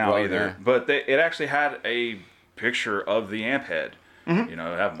it is now either. But it actually had a picture of the amp head. You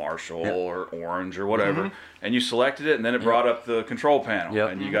know, have Marshall or Orange or whatever, and you selected it, and then it brought up the control panel,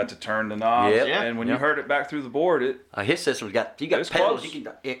 and you got to turn the knobs. And when you heard it back through the board, his system's got pedals. Close. You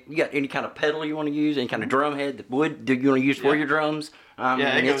got any kind of pedal you want to use, any kind of drum head, the wood do you want to use for your drums?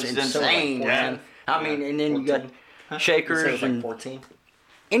 It it's goes insane, man. I mean, and then 14. You got shakers and 14.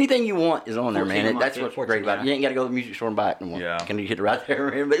 Anything you want is on there, man. That's what's great about it. You ain't got to go to the music store and buy it anymore. Yeah. Can you hit it right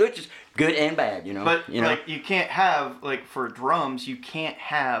there? But which is good and bad, you know. But like you can't have for drums, you can't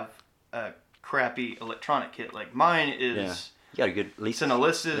have a crappy electronic kit. Like mine is. You got a good. It's an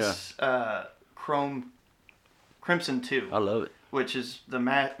Alisys Crimson 2. I love it. Which is the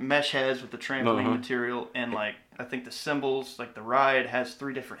mesh heads with the trampoline material, and like I think the cymbals, like the ride has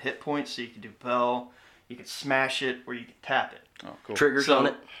 3 different hit points, so you can do bell, you can smash it, or you can tap it. Oh, cool. Triggers on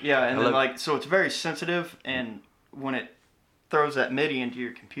it. Yeah, and then so it's very sensitive, and when it throws that MIDI into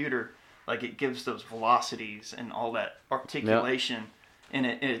your computer, like it gives those velocities and all that articulation, and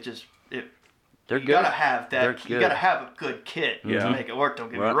it just They're you good. gotta have that. They're You gotta have a good kit to make it work.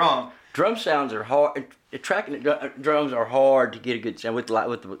 Don't get me wrong. Drum sounds are hard. Tracking drums are hard to get a good sound with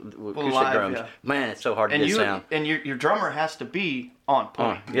acoustic live, drums. yeah. Man, it's so hard to get sound. And your drummer has to be on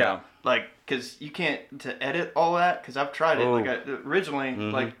point. Like, because you can't to edit all that. Because I've tried it. Like originally,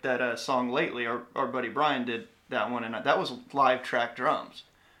 like that song lately, our buddy Brian did that one, and that was live track drums.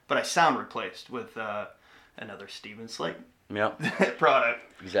 But I sound replaced with another Steven Slate product.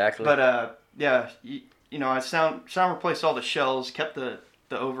 Exactly. But I sound replaced all the shells, kept the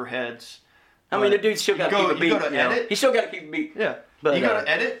overheads. I mean, the dude still got to keep a beat. You go to edit. He still got to keep a beat. Yeah. But you go to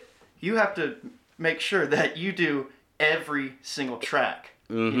edit. You have to make sure that you do every single track.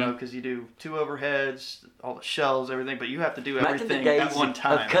 You know, because you do 2 overheads, all the shells, everything. But you have to do everything at one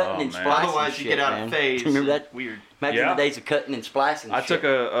time. Of cutting and splicing. Otherwise, you get out of phase. Remember that? Weird. Imagine the days of cutting and splicing. I took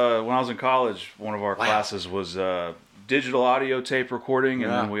when I was in college, one of our classes was digital audio tape recording,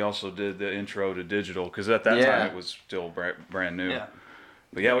 and then we also did the intro to digital, because at that time it was still brand new. Yeah.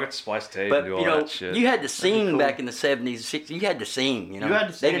 But yeah, we got to splice tape but, and do all that shit. You had to sing back in the 70s, 60s. You had to sing, you know. You had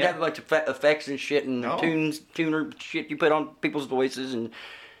to sing, They didn't have a bunch of effects and shit and tuner shit you put on people's voices, and,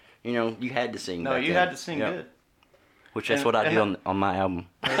 you know, you had to sing. No, you had to sing good. Which that's what I do on my album.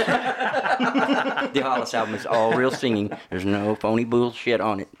 The Hollis album is all real singing. There's no phony bullshit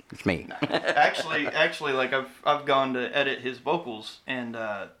on it. It's me. Actually, like I've gone to edit his vocals and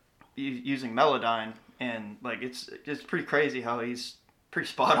using Melodyne, and like it's pretty crazy how he's pretty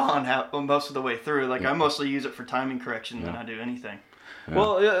spot on most of the way through. Like I mostly use it for timing correction than I do anything. Yeah.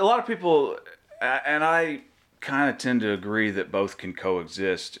 Well, a lot of people, and I kind of tend to agree that both can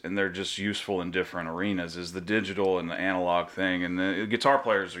coexist, and they're just useful in different arenas, is the digital and the analog thing. And the guitar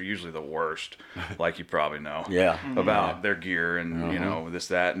players are usually the worst, like you probably know, about their gear and, you know, this,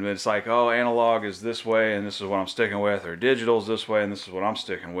 that. And it's like, oh, analog is this way, and this is what I'm sticking with, or digital's this way, and this is what I'm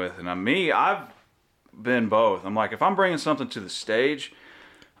sticking with. And I've been both. I'm like, if I'm bringing something to the stage,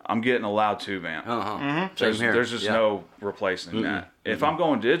 I'm getting a loud tube amp. There's just no replacing that. If I'm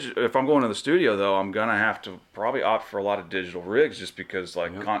going if I'm going to the studio though, I'm gonna have to probably opt for a lot of digital rigs, just because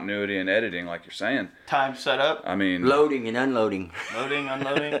continuity and editing, like you're saying. Time setup. I mean, loading and unloading. Loading,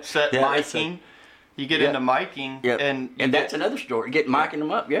 unloading. Set miking. You get into miking, and that's another story. Get miking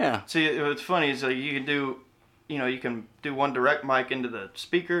them up, See, what's funny is you can do, you can do one direct mic into the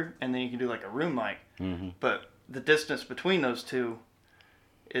speaker, and then you can do like a room mic. But the distance between those two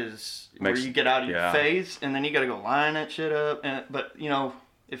is where you get out of your phase, and then you got to go line that shit up. But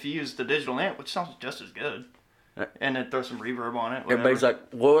if you use the digital amp, which sounds just as good, and then throw some reverb on it. Whatever. Everybody's like,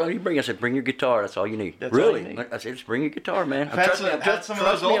 well, what do you bring? I said, bring your guitar. That's all you need. That's really? all you need. I said, just bring your guitar, man. I've had some of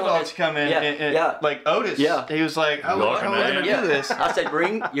those old dogs come in, like Otis. Yeah. He was like, how are we going to do this? I said,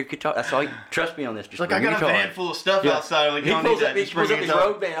 bring your guitar. That's all you trust me on this. Just like, I got a van full of stuff outside. Like, he pulls up his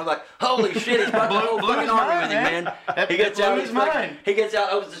road van. I'm like, holy shit, he's got the whole fucking army with him, man. He gets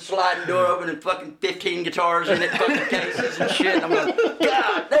out, opens the sliding door open and fucking 15 guitars in it, fucking cases and shit. I'm like,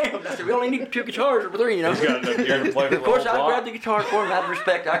 God damn. I said, we only need 2 guitars or 3, you know. He's got enough gear to play for Of course, I grabbed the guitar for him out of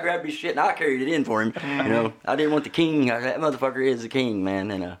respect. I grabbed his shit and I carried it in for him. You know, I didn't want the king. That motherfucker is the king,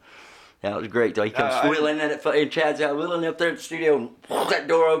 man. And that was great. So he comes wheeling in it, and Chad's out wheeling up there at the studio, and that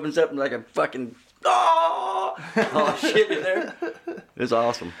door opens up like a fucking shit in there. It's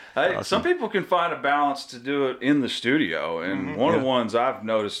awesome. Some people can find a balance to do it in the studio, and one of the ones I've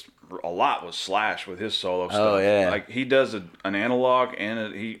noticed a lot was Slash with his solo stuff. Oh yeah, like he does an analog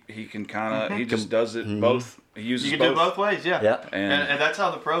and he can kind of he just does it both. He uses you can do it both ways, yeah. And that's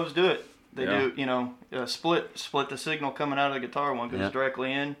how the pros do it. They do, you know, split the signal coming out of the guitar. One goes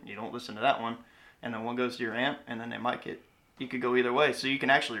directly in. You don't listen to that one, and then one goes to your amp, and then they mic it. You could go either way, so you can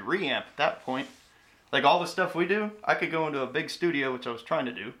actually reamp at that point. Like all the stuff we do, I could go into a big studio, which I was trying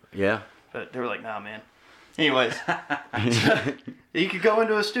to do. Yeah. But they were like, nah, man. Anyways, you could go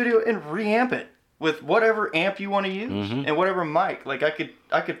into a studio and reamp it with whatever amp you want to use and whatever mic. Like I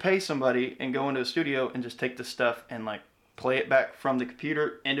could pay somebody and go into a studio and just take the stuff and like play it back from the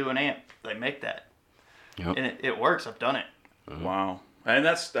computer into an amp. They make that, and it works. I've done it. Wow. And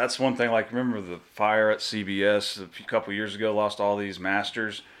that's one thing. Like, remember the fire at CBS a couple years ago? Lost all these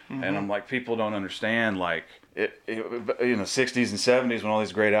masters, and I'm like, people don't understand. Like, it in the '60s and '70s when all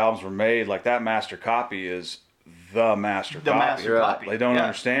these great albums were made, like that master copy is the master copy. Master copy. They don't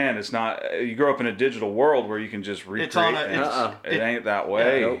understand. It's not. You grow up in a digital world where you can just recreate things. It ain't that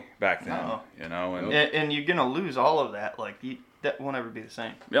way back then. You know, and you're gonna lose all of that. Like that won't ever be the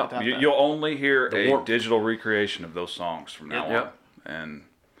same. Yeah, you'll only hear a digital recreation of those songs from now on. And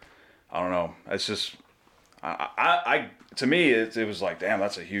I don't know. It's just, I to me, it was like, damn,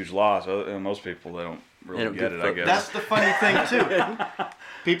 that's a huge loss. And most people, they don't really get it, I guess. That's the funny thing, too.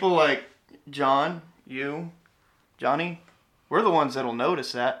 People like John, you, Johnny, we're the ones that'll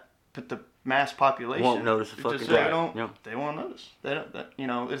notice that, but the mass population won't notice the fucking they won't notice. They don't, you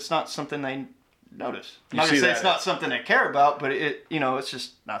know, it's not something they notice. I'm not gonna say it's not something they care about, but it's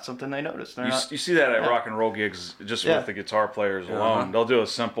just not something they notice. You see that at rock and roll gigs just with the guitar players alone. They'll do a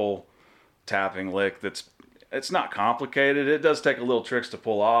simple tapping lick it's not complicated. It does take a little tricks to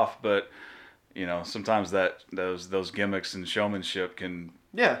pull off, but you know, sometimes those gimmicks and showmanship can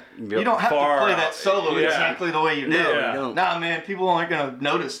you don't have to play that solo exactly the way you do. Nah, man, people aren't gonna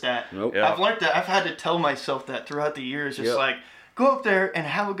notice that. Nope. I've learned that. I've had to tell myself that throughout the years. Just like, go up there and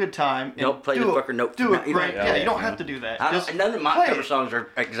have a good time. And don't play the fucking note. Do it great. You don't have to do that. None of my cover songs are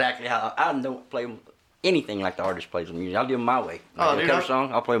exactly how I don't play them anything like the artist plays them. I'll do them my way. Like cover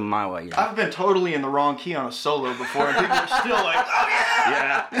song, I'll play them my way. You know? I've been totally in the wrong key on a solo before, and people are still like, oh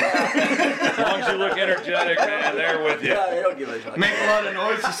yeah. As long as you look energetic, man, they're with you. Yeah, they don't give a fuck. Make a lot of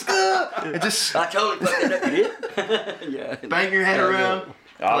noise. Just I totally fucked it up. Bang your head around.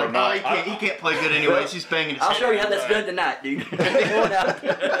 He can't play good anyways. He's banging his head. I'll show you how that's done tonight, dude.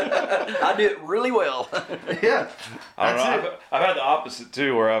 I do it really well. Yeah. I don't know. I've had the opposite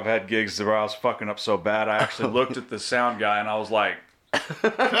too, where I've had gigs where I was fucking up so bad. I actually looked at the sound guy and I was like,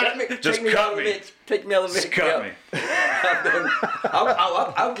 just cut me. Take me out of the mix. Just cut me.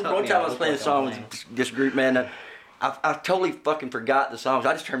 One time I was playing a song with this group, man. I totally fucking forgot the songs.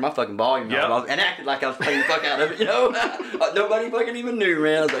 I just turned my fucking volume off and acted like I was playing the fuck out of it, you know? Nobody fucking even knew,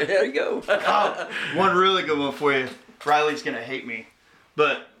 man. I was like, there you go. One really good one for you. Riley's going to hate me.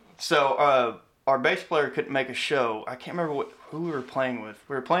 But, so, our bass player couldn't make a show. I can't remember who we were playing with.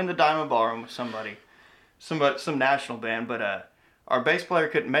 We were playing the Diamond Ballroom with some national band, but our bass player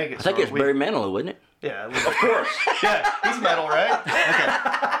couldn't make it. I think it's Barry Manilow, wasn't it? Yeah, of course. Yeah, he's metal, right?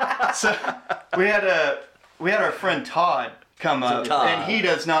 Okay. So, we had our friend Todd come up, and he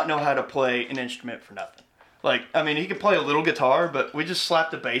does not know how to play an instrument for nothing. Like, I mean, he could play a little guitar, but we just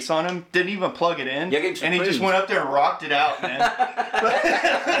slapped a bass on him, didn't even plug it in, and he just went up there and rocked it out, man.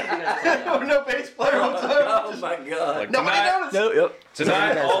 No bass player whatsoever. Oh my god. Like nobody noticed.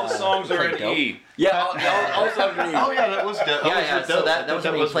 Tonight, all the songs are in E. Yeah, all songs are in E. Oh yeah, that was dope. Yeah. So that was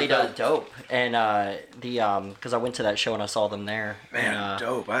when he played Dope, and because I went to that show and I saw them there. Man, and,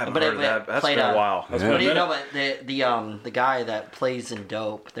 Dope. I haven't heard of that. That's been a while. But the guy that plays in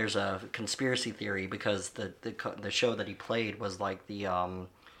Dope, there's a conspiracy theory because the show that he played was like the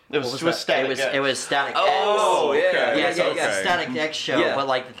It was Static X. It was Static X. Oh, yeah. So it's a Static X show, but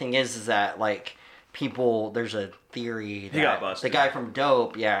like the thing is that like people, there's a theory that he got busted. The guy from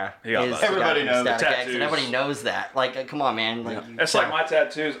Dope, he got is busted. Everybody knows Static X, tattoos. and everybody knows that. Like, come on, man. Like, It's like my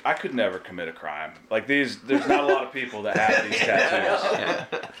tattoos. I could never commit a crime. Like there's not a lot of people that have these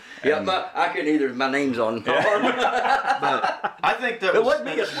tattoos. Yeah, I couldn't either. My name's on. But I think that It wasn't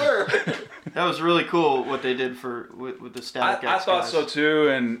me, I swear. that was really cool what they did with the Static I X thought guys. so too,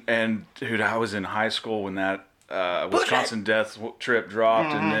 and dude, I was in high school when that Wisconsin Death trip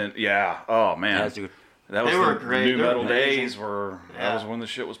dropped, and then oh man, that was They were the great. new They were metal amazing. days where Yeah. that was when the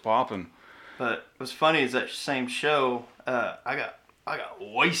shit was popping. But what's funny is that same show, I got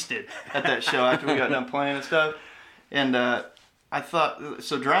wasted at that show after we got done playing and stuff, and I thought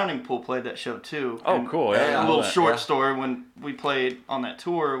so. Drowning Pool played that show too. Oh, And cool! Yeah, A I little know that. short story when we played on that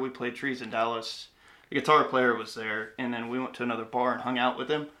tour. We played Trees in Dallas. The guitar player was there, and then we went to another bar and hung out with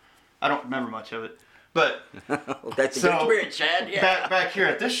him. I don't remember much of it, but That's a So, good experience, Chad. Yeah. back here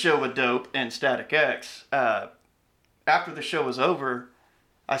at this show with Dope and Static X, after the show was over,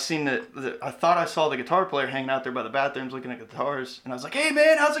 I seen I thought I saw the guitar player hanging out there by the bathrooms looking at guitars, and I was like, "Hey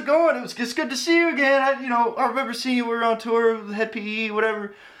man, how's it going? It's good to see you again. I remember seeing you. We were on tour with Head PE, whatever."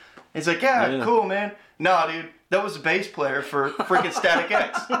 And he's like, "Yeah, cool, man." Nah, dude, that was the bass player for freaking Static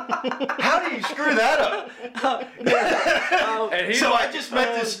X. How do you screw that up? And So I just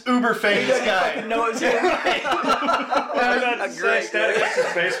met this uber famous guy. No, it's him. That's great. Static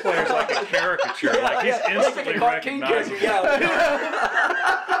X's bass player is like a caricature. Like he's instantly recognizable.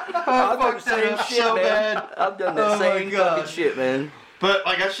 I've done the fucked that same up shit, so man. bad. I've done the Oh my same God. fucking shit, man. But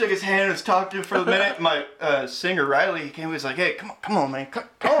like I shook his hand and was talking to him for a minute. My singer Riley, he came. He was like, "Hey, come on, man, come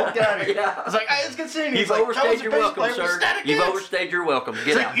on, get out of here." Yeah. I was like, "Hey, it's good seeing you." You've He's like, "That overstayed was the your bass welcome, player for sir. Static You've X." overstayed your welcome. Get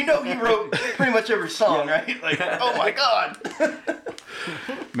It's out. like, you know, he wrote pretty much every song, right? Like, oh my god.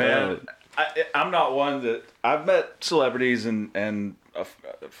 Man, I'm not one that I've met celebrities and a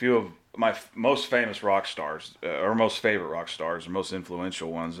few of my most famous rock stars, or most favorite rock stars, or most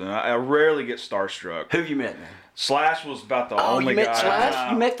influential ones, and I rarely get starstruck. Who have you met, man? Slash was about the Oh, only you met guy.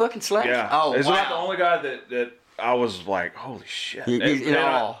 Slash? You met fucking Slash? Yeah. Oh, It's wow. about the only guy that I was like, holy shit. In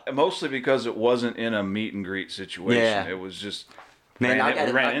awe. Mostly because it wasn't in a meet and greet situation. Yeah. It was just, Man,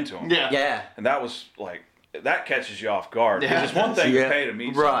 we ran into him. Yeah. Yeah. And that was like, that catches you off guard. 'Cause Yeah. it's one thing Yeah. to pay to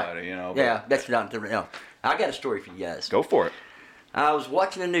meet Right. somebody, you know. Yeah, that's not the real. I got a story for you guys. Go for it. I was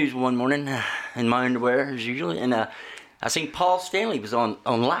watching the news one morning in my underwear as usual, and I seen Paul Stanley was on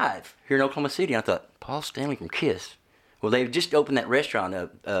live here in Oklahoma City. And I thought, Paul Stanley from Kiss. Well, they've just opened that restaurant, Rock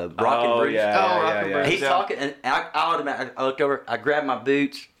and Brews. Rock and Brews. He's Yeah. talking, and I looked over, I grabbed my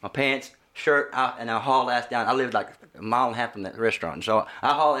boots, my pants, shirt, and I hauled ass down. I lived like a mile and a half from that restaurant. So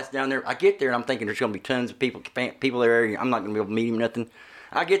I haul ass down there. I get there, and I'm thinking there's going to be tons of people there. I'm not going to be able to meet him, nothing.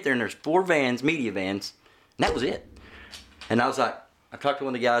 I get there, and there's 4 vans, media vans, and that was it. And I was like, I talked to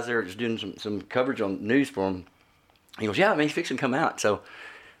one of the guys there just doing some coverage on news for him. He goes, yeah, man, he's fixing to come out. So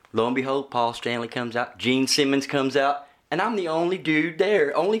lo and behold, Paul Stanley comes out, Gene Simmons comes out, and I'm the only dude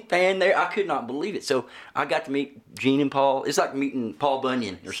there, only fan there. I could not believe it. So I got to meet Gene and Paul. It's like meeting Paul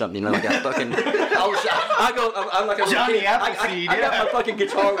Bunyan or something. You know, like I fucking, I'm like a Johnny kid. Appleseed, I got yeah. my fucking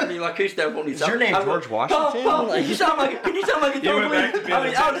guitar with me, like acoustic on these. Is your name George Washington? Paul, you sound like, can you sound like a You went back to I being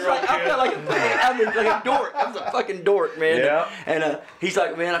mean, a I was like, I felt like a dork. I was a fucking dork, man. Yeah. And he's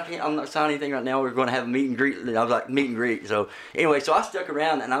like, man, I'm not signing anything right now. We're going to have a meet and greet. And I was like, meet and greet. So anyway, so I stuck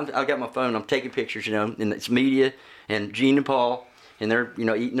around and I got my phone. I'm taking pictures, you know, and it's media and Gene and Paul, and they're, you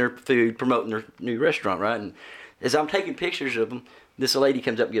know, eating their food, promoting their new restaurant, right? And as I'm taking pictures of them, this lady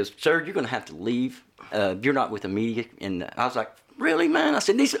comes up and goes, sir, you're going to have to leave. You're not with the media. And I was like, really, man? I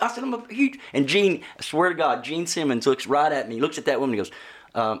said, I'm a huge... And Gene, I swear to God, Gene Simmons looks right at me, looks at that woman and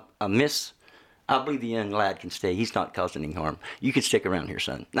goes, miss, I believe the young lad can stay. He's not causing any harm. You can stick around here,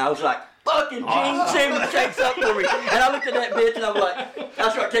 son. And I was like, fucking Gene Simmons takes up for me. And I looked at that bitch and I was like,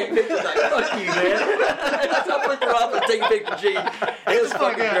 I started taking pictures like, fuck you, man. So I flipped her off and taking pictures of Gene. It was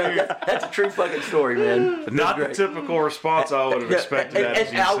fucking great. That's a true fucking story, man. Not the typical response I would have expected that of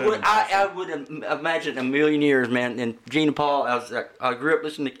Gene Simmons. I would imagine a million years, man. And Gene and Paul, I grew up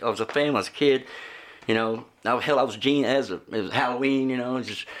listening to, I was a fan when I was a kid. You know, I was Gene it was Halloween, you know,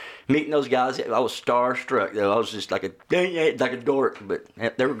 just meeting those guys. I was starstruck, though. I was just like a dork, but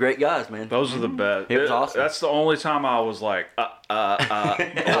they were great guys, man. Those are the best. It was awesome. That's the only time I was like, Yeah,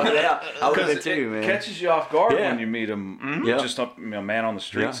 I would have been too, man. It catches you off guard Yeah. when you meet them, Yeah. just a man on the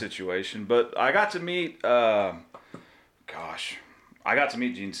street Yeah. situation. But I got to meet, I got to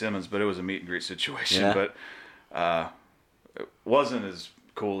meet Gene Simmons, but it was a meet and greet situation. Yeah. But it wasn't as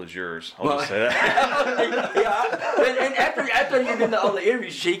cool as yours. I'll just say that. Yeah, and after you did all the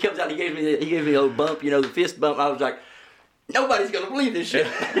interviews, he comes out and he gave me a little bump, you know, the fist bump. I was like, nobody's gonna believe this shit.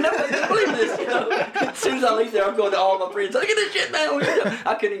 Nobody's gonna believe this. You know? As soon as I leave there, I'm going to all my friends. Look at this shit, man.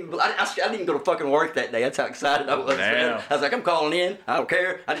 I couldn't even. I didn't even go to fucking work that day. That's how excited I was. Man. I was like, I'm calling in. I don't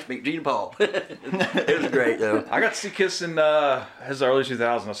care. I just meet Gene and Paul. It was great though. I got to see Kiss in his early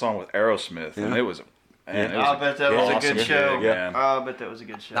 2000s. I saw him with Aerosmith, and it was. Man, I bet that was a good show. Yeah. I bet that was a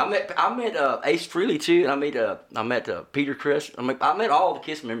good show. I met Ace Frehley too, and I met Peter Criss. I met all the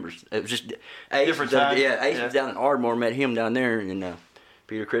Kiss members. It was just Ace. Different times. Yeah, Ace was down in Ardmore. Met him down there, and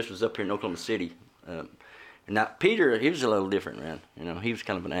Peter Criss was up here in Oklahoma City. And now Peter, he was a little different, man. You know, he was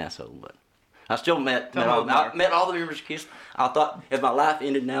kind of an asshole, but I still met all the members of Kiss. I thought if my life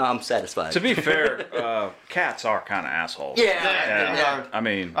ended now, I'm satisfied. To be fair, cats are kind of assholes. Yeah. I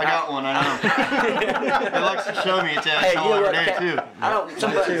mean, I got one. I know. He likes to show me it's asshole every day too. I don't.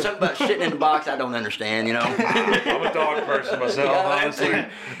 Something about shitting in the box. I don't understand. You know. I'm a dog person myself, honestly.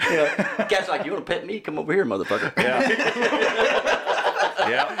 You know, cat's like, you want to pet me? Come over here, motherfucker. Yeah.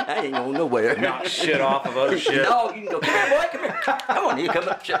 Yeah. I ain't going nowhere. Knock shit off of other shit. No, you can go, come here, boy, come here. Come on, you come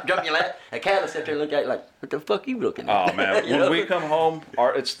up, jump in your lap. A cat will sit there and look at you like, what the fuck you looking at? Oh, man. When we come home,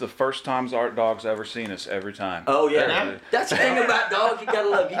 it's the first times our dog's ever seen us every time. Oh, yeah. That's the thing about dogs you gotta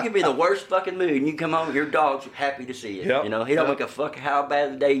love. You can be in the worst fucking mood and you come home, your dog's happy to see you. Yep. You know, he don't make a fuck how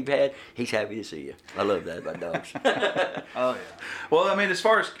bad the day you've had, he's happy to see you. I love that about dogs. Oh, yeah. Well, I mean, as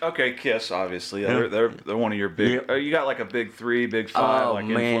far as, Kiss, obviously. They're one of your big, you got like a big 3, big 5,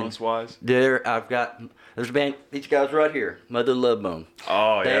 influence-wise? There's a band, these guys right here, Mother Love Bone.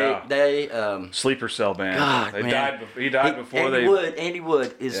 Oh, They Sleeper Cell Band. God, they man. died. He died before Andy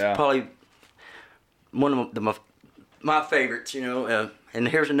Wood is probably one of my favorites, you know. And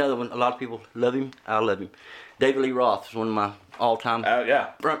here's another one. A lot of people love him. I love him. David Lee Roth is one of my all-time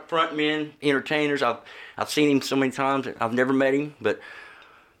front men, entertainers. I've seen him so many times. I've never met him, but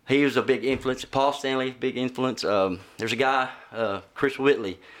he was a big influence. Paul Stanley, big influence. There's a guy, Chris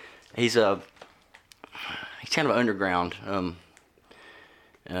Whitley. He's kind of underground.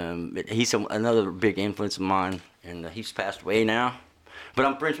 But he's another big influence of mine, and he's passed away now. But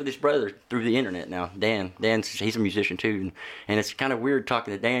I'm friends with his brother through the internet now, Dan. He's a musician too, and it's kind of weird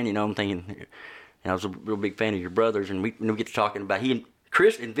talking to Dan. You know, I'm thinking, I was a real big fan of your brothers, and we get to talking about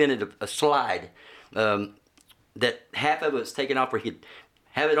Chris invented a slide that half of it was taken off where he could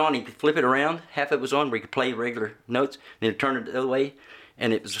have it on, he could flip it around. Half of it was on where he could play regular notes, then turn it the other way.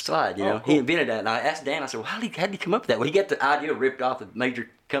 And it was a slide, you know. Cool. He invented that, and I asked Dan. I said, "Well, how did he come up with that?" Well, he got the idea ripped off. A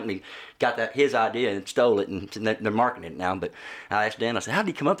major company got his idea and stole it, and they're marketing it now. But I asked Dan. I said, "How did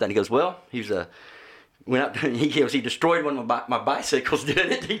he come up with that?" And he goes, "Well, went out. He destroyed one of my bicycles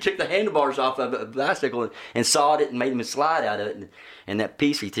doing it. He took the handlebars off of a bicycle and sawed it and made him a slide out of it. And that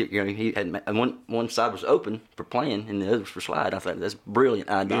piece he took, you know, he had one side was open for playing, and the other was for slide. I thought that's a brilliant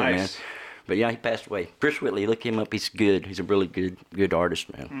idea, man." But yeah, he passed away. Chris Whitley, look him up. He's good. He's a really good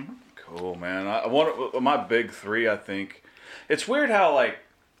artist, man. Mm-hmm. Cool, man. My big 3, I think. It's weird how, like,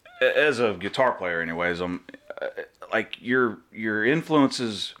 as a guitar player, anyways, like your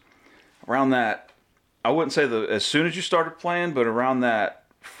influences around that. I wouldn't say as soon as you started playing, but around that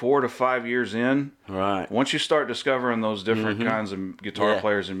 4 to 5 years in. Right. Once you start discovering those different kinds of guitar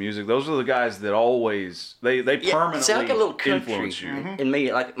players and music, those are the guys that always they permanently like a little country influence you. And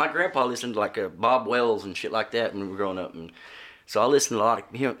me, like my grandpa listened to like Bob Wells and shit like that when we were growing up, and so I listened to a lot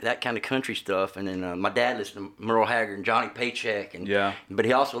of that kind of country stuff. And then my dad listened to Merle Haggard and Johnny Paycheck, but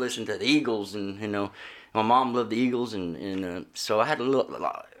he also listened to the Eagles, and you know, my mom loved the Eagles, and so I had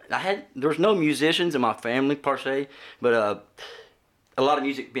there was no musicians in my family per se, but a lot of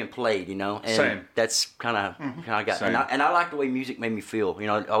music being played, you know, and Same. that's kind of got, and I like the way music made me feel, you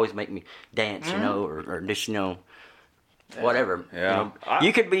know, it always make me dance, you know, or just, you know, whatever. Yeah. You know,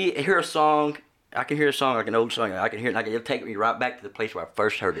 you could hear a song. I can hear a song like an old song. I can hear it, and it'll take me right back to the place where I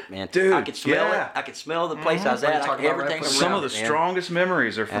first heard it, man. Dude, I could smell it. I could smell the place I was at. I could everything. Some of the strongest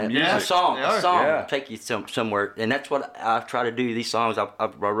memories are from music. A song will take you somewhere, and that's what I try to do. These songs I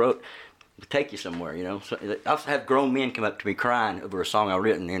wrote to take you somewhere, you know. So I'll have grown men come up to me crying over a song I've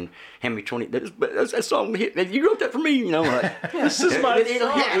written and hand me 20. That song hit. You wrote that for me, you know. Like, this is my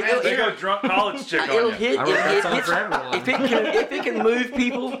song. They go drunk college chick on you. If it can move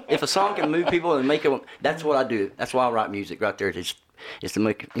people, if a song can move people and make them, that's what I do. That's why I write music right there. It's to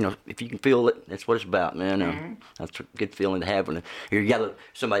make, you know, if you can feel it, that's what it's about, man. That's a good feeling to have when you got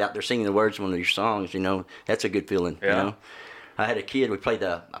somebody out there singing the words of one of your songs, you know. That's a good feeling, you know. I had a kid, we played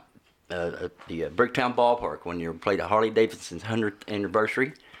the Bricktown Ballpark when you played the Harley Davidson's 100th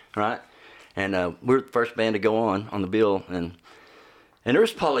anniversary, right? And we were the first band to go on the bill, and there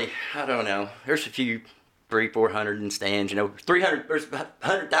was probably, I don't know, there's a few 400 in stands, 300, there's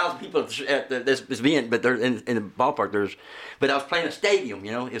 100,000 people at this event, but they're in the ballpark. But I was playing a stadium,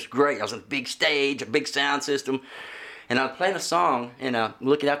 it was great. I was on a big stage, a big sound system, and I was playing a song, and I'm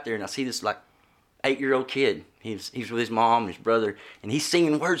looking out there, and I see this, 8-year-old kid. He's with his mom and his brother, and he's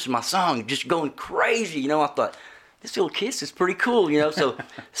singing words to my song, just going crazy, I thought, this little kid is pretty cool, So as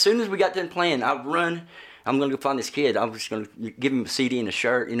soon as we got done playing, I run. I'm going to go find this kid. I was just going to give him a CD and a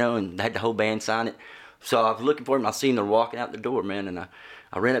shirt, and I had the whole band sign it. So I was looking for him. I seen him walking out the door, man, and I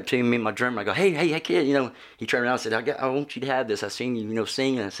ran up to him, me and my drummer. I go, hey, kid, He turned around and said, I want you to have this. I seen you,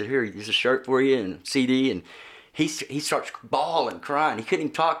 sing, and I said, here, here's a shirt for you and a CD, and he starts bawling, crying. He couldn't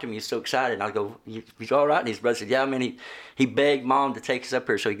even talk to me. He's so excited. And I go, he's all right? And his brother said, yeah, man, he begged Mom to take us up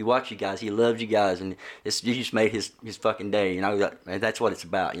here so he could watch you guys. He loves you guys. And you just made his fucking day. I was like, man, that's what it's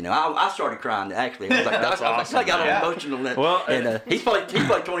about. I started crying, actually. I was like, that's awesome. I got all emotional. And he's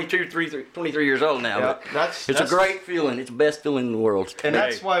probably 23 years old now. Yeah, but it's a great feeling. It's the best feeling in the world. And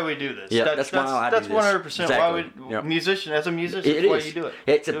that's why we do this. Yeah, that's why I do this. That's 100% exactly. why we, musician, as a musician, that's why you do it.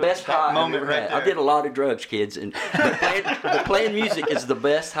 It's the best high I've ever had. I did a lot of drugs, kids. But playing music is the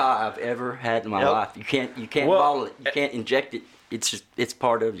best high I've ever had in my life. You can't bottle it. You can't inject it. It's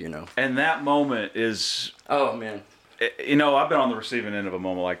part of And that moment is. Oh man. I've been on the receiving end of a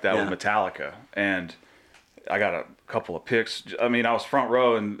moment like that with Metallica, and I got a couple of picks. I mean, I was front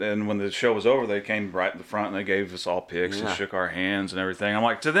row, and when the show was over, they came right in the front and they gave us all picks and shook our hands and everything. I'm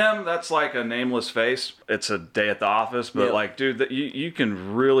like, to them, that's like a nameless face. It's a day at the office, but dude, you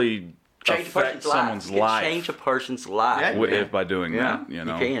can really affect someone's life. Change a person's life by doing that. You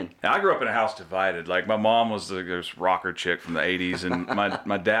can. I grew up in a house divided. Like my mom was this rocker chick from the '80s, and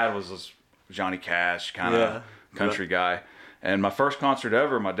my dad was this Johnny Cash kind of country guy. And my first concert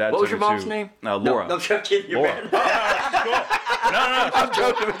ever, my dad took me to. What was was your mom's name? Laura. No, I'm kidding you, man. Oh, that's cool. No, I'm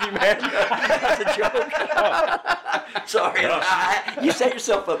joking with you, man. That's a joke. Sorry, you set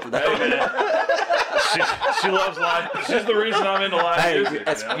yourself up for that. Hey, man. She loves live. She's the reason I'm into live music.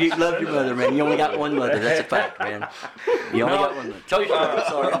 You love your mother, man. You only got one mother. That's a fact, man. You only got one mother. Tell your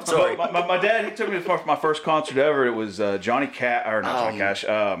story. I'm sorry. My dad, he took me to my first concert ever. It was Johnny Cash.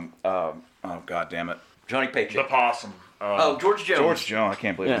 Oh, God damn it. Johnny Paycheck. The Possum. George Jones. George Jones. I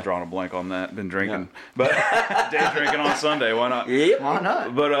can't believe I'm drawing a blank on that. Been drinking. But day drinking on Sunday. Why not? Yep. Why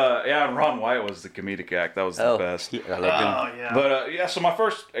not? But, and Ron White was the comedic act. That was the best. I love him. Yeah. But, so my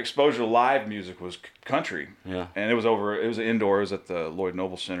first exposure to live music was country. Yeah. And it was indoor. It was at the Lloyd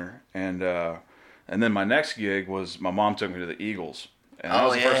Noble Center. And then my next gig was my mom took me to the Eagles. And that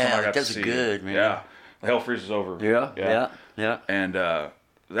was the first time I got to see. That's good, man. Yeah. The Hell Freezes Over. Yeah. And that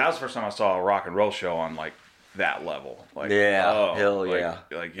was the first time I saw a rock and roll show on, that level. Hell yeah.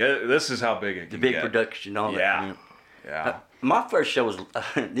 This is how big it can get. The big get. production, all that. Yeah. My first show was,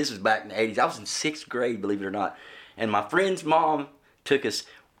 this was back in the 80s. I was in 6th grade, believe it or not. And my friend's mom took us,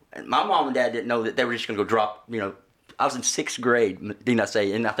 and my mom and dad didn't know that they were just going to go drop, I was in 6th grade, didn't I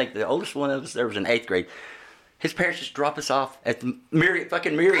say? And I think the oldest one of us there was in 8th grade. His parents just drop us off at the Myriad. I'm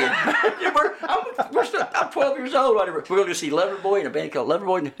 12 years old. Whatever. We're going to see Loverboy in a band called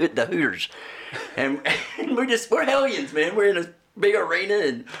Loverboy and the Hooters, and we're hellions, man. We're in a big arena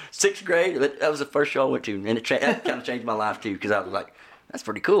in 6th grade. But that was the first show I went to, and that kind of changed my life too, because I was like, that's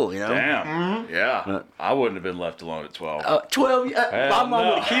pretty cool, Damn. Mm-hmm. Yeah. I wouldn't have been left alone at 12. 12. My mom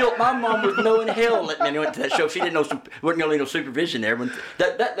would have killed. My mom was no in hell letting me went to that show. She didn't know wasn't gonna need no supervision there. When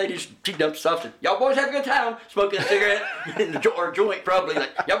that lady, she dumped us off. Said, "Y'all boys have a good time smoking a cigarette or a joint, probably. Like,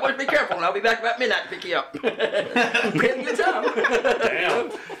 y'all boys be careful, and I'll be back about midnight to pick you up." We had a good time.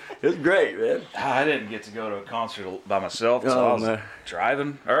 Damn. It was great, man. I didn't get to go to a concert by myself until I was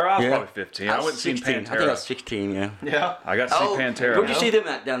driving. Or I was probably 15. I went and seen Pantera. I think I was 16, Yeah. I got to see Pantera. Where'd you see them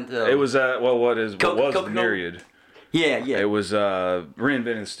at down there? It was what was the Myriad. Yeah. It was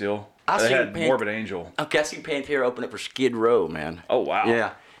Reinventing the Steel. They had Morbid Angel. Okay, I seen Pantera open up for Skid Row, man. Oh, wow.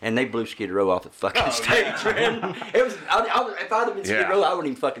 Yeah. And they blew Skid Row off the fucking stage, man. It was. If I'd have been Skid Row, I wouldn't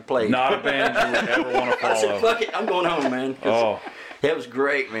even fucking play. Not a band you would ever want to follow. I said, fuck it, I'm going home, man. Oh. That was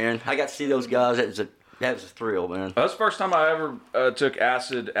great, man. I got to see those guys. That was a thrill, man. That was the first time I ever took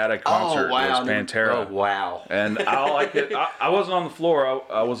acid at a concert. Oh, wow. Was Pantera. Oh, wow. And I wasn't on the floor.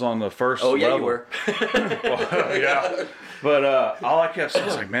 I was on the first level. Oh, yeah, you were. Yeah. But all I kept saying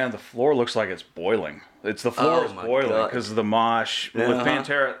was like, man, the floor looks like it's boiling. The floor is boiling because of the mosh. With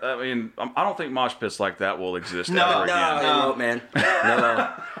Pantera, I mean, I don't think mosh pits like that will exist ever again. No, man.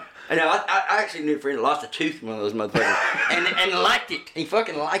 No. I actually knew a friend that lost a tooth from one of those motherfuckers, and liked it. He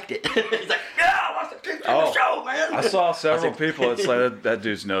fucking liked it. He's like, yeah, I lost a tooth from the show, man. I saw several people. It's like that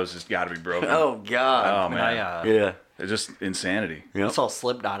dude's nose has got to be broken. Oh God. Oh man. It's just insanity. I saw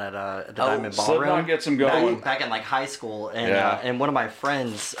Slipknot at the Diamond Ballroom. Slipknot gets them going. Back in like high school, and and one of my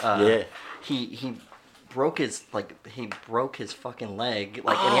friends, he broke his fucking leg,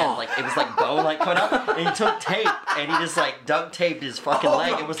 like and he had like it was like bone like cut up, and he took tape and he just like duct taped his fucking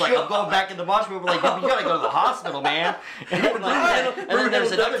leg. It was like, I'm going back in the mosh pit. We're like, dude, you gotta go to the hospital, man. And then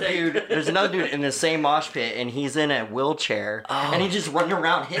there's another dude in the same mosh pit, and he's in a wheelchair, and he's just running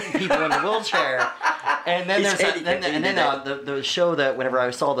around hitting people in the wheelchair. And then the show that whenever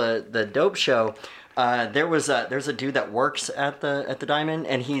I saw the dope show. There's a dude that works at the Diamond,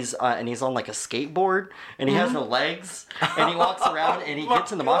 and he's on like a skateboard, and he has no legs, and he walks around and he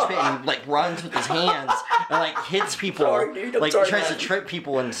gets in the mosh pit and he like runs with his hands and like hits people, tries to trip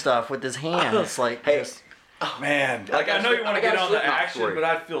people and stuff with his hands, like just. Oh, man, like I know you want to get on the action, but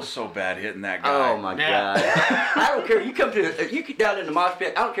I'd feel so bad hitting that guy. Oh my god! I don't care. You get down in the mosh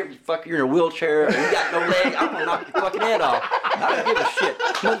pit. I don't care if you're in a wheelchair or you got no leg. I'm gonna knock your fucking head off. I don't give a shit.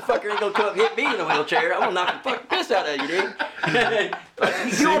 Motherfucker ain't gonna come up and hit me in a wheelchair. I'm gonna knock the fucking piss out of you, dude.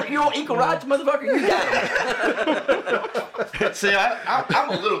 you want equal rights, motherfucker? You got him. See, I'm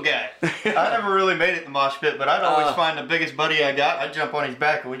a little guy. I never really made it in the mosh pit, but I'd always find the biggest buddy I got. I'd jump on his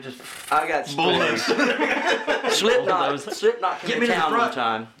back and we just. I got bullies. Slipknot came to town one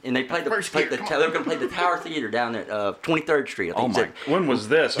time, and they played they were going to play the Tower Theater down at 23rd Street. I think when was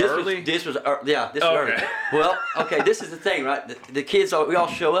this? Early? This was early. Well, okay, this is the thing, right? The kids, we all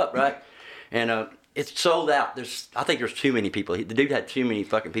show up, right? And it's sold out. I think there's too many people. The dude had too many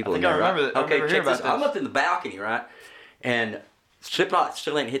fucking people in there. I remember right? Okay, check this. This. I'm up in the balcony, right? And Slipknot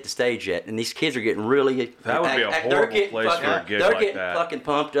still ain't hit the stage yet, and these kids are getting really. That would be a horrible place for a gig They're like getting that. fucking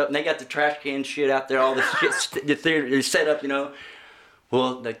pumped up, and they got the trash can shit out there. All this shit, the theater is set up, you know.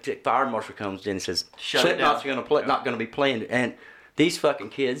 Well, the fire marshal comes in and says, "Slipknot's not gonna be playing," and these fucking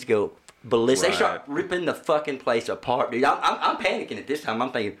kids go ballistic. Right. They start ripping the fucking place apart, dude. I'm panicking at this time.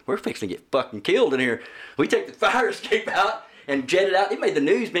 I'm thinking we're fixing to get fucking killed in here. We take the fire escape out. And jetted out. They made the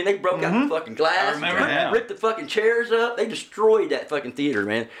news, man. They broke out the fucking glass. Ripped the fucking chairs up. They destroyed that fucking theater,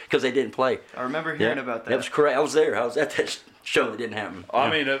 man, because they didn't play. I remember hearing about that. That was correct. I was there. I was at that show that didn't happen. I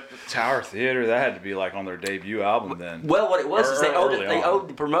mean, Tower Theater, that had to be like on their debut album then. Well, what it was is they owed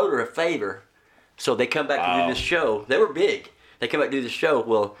the promoter a favor. So they come back to do this show. They were big. They come back to do this show.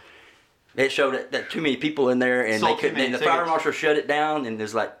 Well, it showed that too many people in there, and they couldn't. And the fire marshal shut it down, and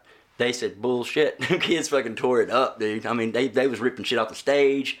there's like. They said bullshit. Them kids fucking tore it up, dude. I mean, they was ripping shit off the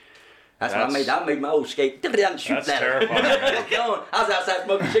stage. That's what I made. I made my old skate. Dip it down and shoot that. That's terrifying. I was outside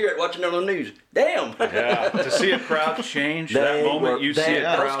smoking a cigarette, watching it on the news. Damn. Yeah. To see a crowd change, that moment you see a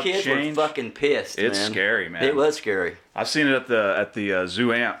crowd change. Those kids were fucking pissed. It's scary, man. It was scary. I've seen it at the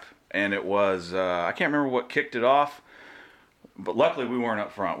Zoo Amp, and it was I can't remember what kicked it off. But luckily we weren't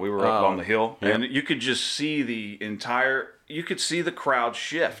up front. We were up on the hill, and you could just see you could see the crowd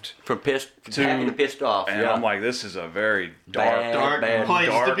shift from pissed off. And I'm like, this is a very dark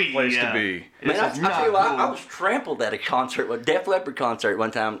place to be. Man, I tell you what, I was trampled at a concert, a Def Leppard concert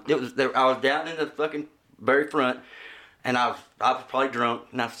one time. I was down in the fucking very front, and I was probably drunk,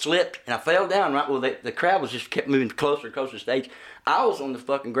 and I slipped, and I fell down. Right, well, the crowd was just kept moving closer and closer to the stage. I was on the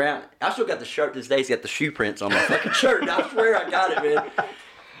fucking ground. I still got the shirt to this day. It's got the shoe prints on my fucking shirt. I swear I got it, man.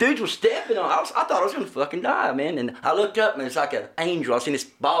 Dudes were stepping on. I thought I was gonna fucking die, man. And I looked up, and it's like an angel. I seen this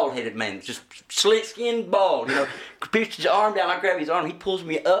bald-headed man, just slick-skinned bald. You know, pushed his arm down. I grabbed his arm. He pulls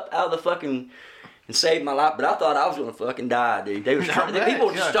me up out of the fucking and saved my life. But I thought I was gonna fucking die, dude. They were people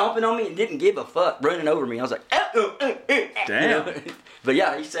were just stomping on me and didn't give a fuck, running over me. I was like, damn. You know? But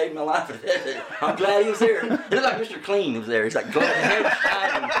yeah, he saved my life. I'm glad he was there. He looked like Mr. Clean was there. He's like, glad his head was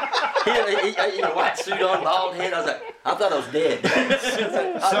shining. He had a white suit on, bald head. I thought I was dead.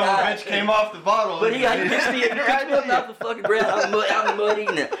 Some bitch came off the bottle. But he picked me up off the fucking ground. I'm muddy,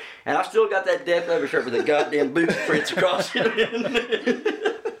 and I still got that Def Leppard shirt with the goddamn boot prints across it.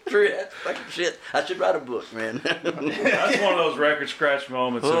 That's fucking shit. I should write a book, man. That's one of those record scratch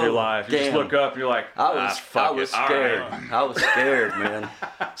moments of your life. You just look up, you're like, I was scared. Right. I was scared, man.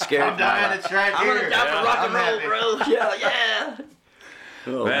 Scared. I'm dying. It's right I'm here. I'm gonna rock and roll, bro. Yeah.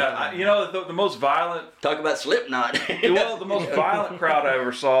 Oh, man, you know the most violent. Talk about Slipknot. Well, the most violent crowd I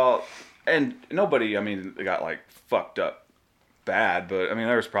ever saw, and nobody. I mean, they got like fucked up bad, but I mean,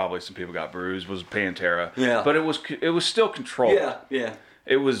 there was probably some people got bruised. Was Pantera. Yeah. But it was still controlled. Yeah.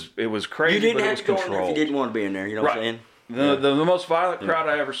 It was crazy. You didn't but have it was to go in controlled. there if you didn't want to be in there. You know what I'm saying? The most violent crowd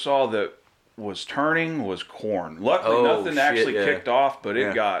I ever saw that was turning was Korn. Luckily, nothing actually kicked off, but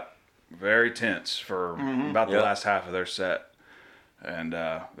it got very tense for about the last half of their set. And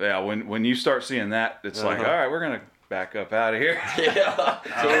when you start seeing that, it's like, all right, we're gonna back up out of here.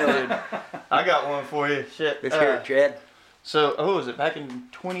 Yeah. I got one for you. Shit. Let's hear it, Chad. So, what was it? Back in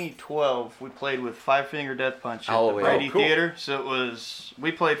 2012, we played with Five Finger Death Punch at the yeah. Brady cool. Theater. So it was,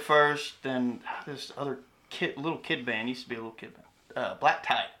 we played first, then this other little kid band, used to be a little kid band, Black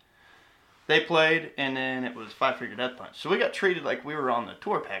Tide. They played, and then it was Five Finger Death Punch. So we got treated like we were on the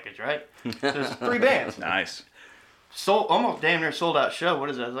tour package, right? So there's 3 bands. Nice. Almost damn near sold out show. What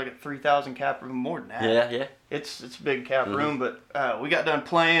is that? It's like a 3,000 cap room, more than that. Yeah. It's a big cap room, but we got done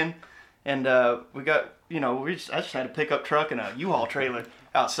playing, and we got, I just had a pickup truck and a U-Haul trailer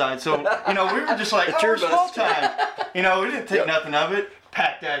outside. So, we were just like, oh, it's full time. We didn't take nothing of it.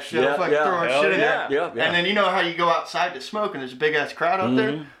 Packed that shit, throw our shit in there. Yeah. And then you know how you go outside to smoke and there's a big ass crowd out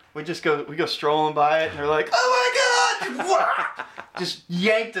there? We go strolling by it and they're like, oh my God! Just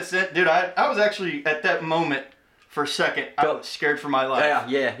yanked us in. Dude, I was actually at that moment for a second, I was scared for my life.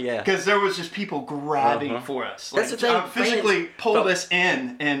 Yeah. Because there was just people grabbing for us. That's the thing. Physically pulled us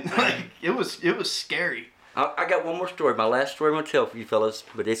in, and it was scary. I got one more story. My last story I'm going to tell for you fellas,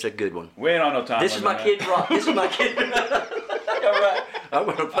 but it's a good one. We ain't on no time. This is my Kid Rock. This is my Kid All right. I'm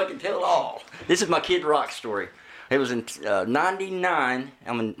going to fucking tell it all. This is my Kid Rock story. It was in 99.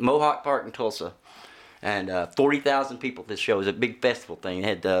 I'm in Mohawk Park in Tulsa. And 40,000 people at this show. It was a big festival thing.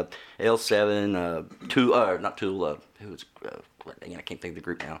 It had L7, who was, I can't think of the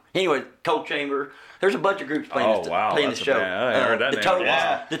group now. Anyway, Cold Chamber. There's a bunch of groups playing this show. I heard that name.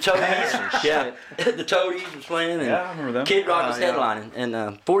 The Toadies, the Toadies was playing. And I remember them. Kid Rock was headlining.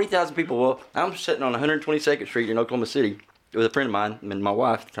 And 40,000 people. Well, I'm sitting on 122nd Street in Oklahoma City with a friend of mine and my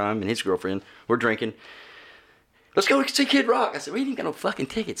wife at the time and his girlfriend. We're drinking. Let's go see Kid Rock. I said, we ain't got no fucking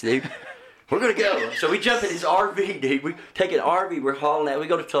tickets, dude. We're going to go. So we jump in his RV, dude. We take an RV. We're hauling out. We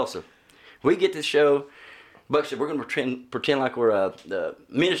go to Tulsa. We get this show. Buck said, we're going to pretend like we're a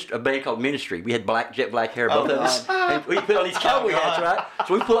band called Ministry. We had jet black hair, both of us. And we put on these cowboy hats, right?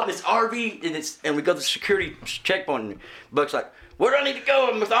 So we pull up this RV, and we go to the security checkpoint. And Buck's like, where do I need to go?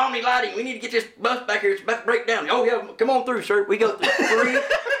 I'm with Omni Lighting. We need to get this bus back here. It's about to break down. Oh, yeah, come on through, sir. We go through 3.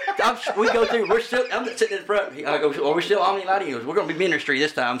 We go through. I'm sitting in front. I go, are we still Omni Lighting? He goes, we're going to be Ministry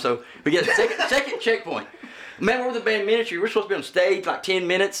this time. So we get a second checkpoint. Man, we're the band Ministry. We're supposed to be on stage like 10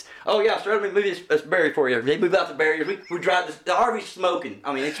 minutes. Oh, yeah, so let me move this barrier for you. They move out the barriers. We drive this. The RV's smoking.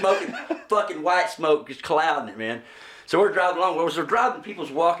 I mean, it's smoking fucking white smoke, just clouding it, man. So we're driving along. Well, we're driving,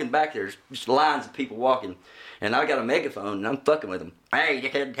 people's walking back there. There's just lines of people walking. And I got a megaphone, and I'm fucking with them. Hey,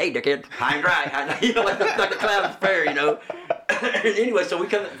 dickhead, I'm right. Like the clown's fair, Anyway, so we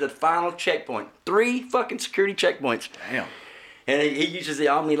come to the final checkpoint. 3 fucking security checkpoints. Damn. And he uses the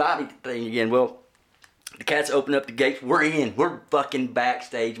Omni Lighting thing again. Well, the cats open up the gates. We're in. We're fucking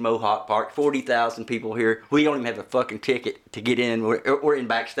backstage, Mohawk Park. 40,000 people here. We don't even have a fucking ticket to get in. We're in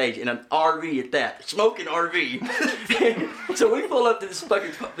backstage in an RV at that. Smoking RV. So we pull up to this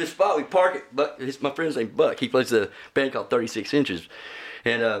spot. We park it. Buck, my friend's named Buck. He plays a band called 36 Inches.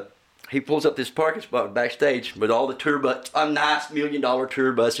 And he pulls up this parking spot backstage with all the tour buses, nice $1 million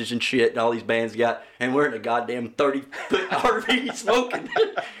tour buses and shit, and all these bands got, and we're in a goddamn 30-foot RV smoking.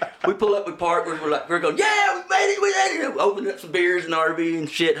 We pull up, we park, we're going, yeah, we made it, opening up some beers in the RV and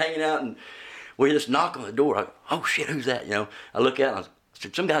shit, hanging out, and we just knock on the door. I go, oh shit, who's that? I look out and I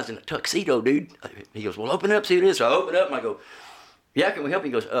said, some guy's in a tuxedo, dude. He goes, well, open up, see who it is. So I open up and I go, yeah, can we help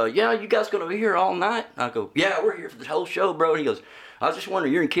you? He goes, yeah, you guys gonna be here all night? I go, yeah, we're here for the whole show, bro. And he goes, I was just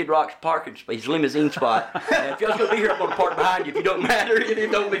wondering, you're in Kid Rock's parking space, limousine spot. And if y'all's gonna be here, I'm gonna park behind you if you don't matter. If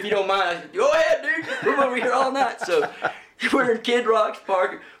you don't mind, I said, go ahead, dude. We're gonna be here all night. So we're in Kid Rock's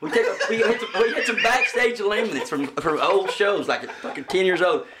park. We hit some backstage laminates from old shows, like fucking 10 years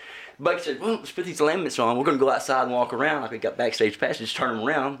old. Buck said, well, let's put these laminates on. We're going to go outside and walk around. Like we got backstage passes, just turn them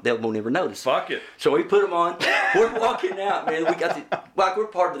around. They won't ever notice. Fuck it. So we put them on. We're walking out, man. We got we're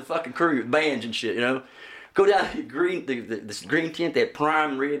part of the fucking crew with bands and shit, Go down to this green tent. They had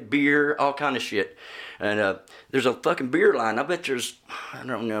prime rib, beer, all kind of shit. And there's a fucking beer line. I bet there's,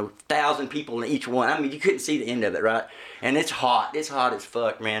 1,000 people in each one. I mean, you couldn't see the end of it, right? And it's hot. It's hot as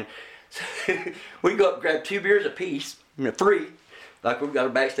fuck, man. So we go up and grab 2 beers a piece, free. Like we've got our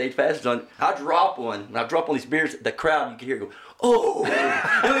backstage passes on. I drop one. And I drop one of these beers. The crowd, you can hear go, oh!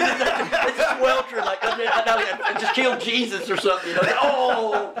 It's a swelter. Like I just killed Jesus or something.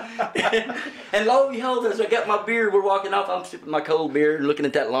 Oh! And lo and behold, as I got my beer, we're walking off. I'm sipping my cold beer and looking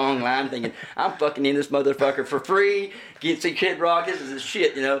at that long line, thinking I'm fucking in this motherfucker for free. Get to see Kid Rock. This is the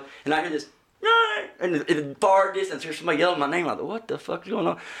shit, And I hear this. And in the far distance, there's somebody yelling my name. I thought, what the fuck is going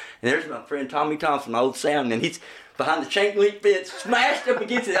on? And there's my friend Tommy Thompson, my old sound, and he's behind the chain link fence, smashed up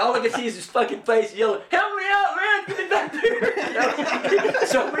against it. All I can see is his fucking face yelling, "Help me out, man! Get me back there!"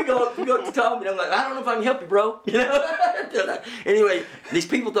 So we go up to Tom, and I'm like, "I don't know if I can help you, bro." You know. Anyway, these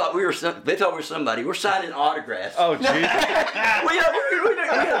people thought we were somebody. We're signing autographs. Oh, Jesus. Just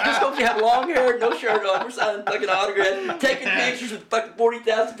because you have long hair, no shirt on, we're signing fucking autographs, taking pictures with fucking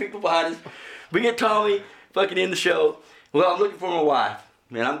 40,000 people behind us. We get Tommy fucking in the show. Well, I'm looking for my wife.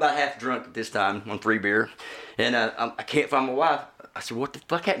 Man, I'm about half drunk at this time on 3 beer, and I can't find my wife. I said, "What the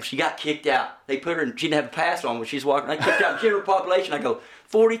fuck happened?" She got kicked out. They put her in, she didn't have a pass on when she's walking. I kicked out general population. I go,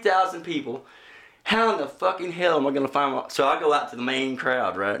 40,000 people. How in the fucking hell am I going to find my... So I go out to the main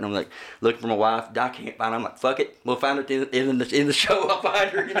crowd, right? And I'm like, looking for my wife. I can't find her. I'm like, fuck it. We'll find her in the show. I'll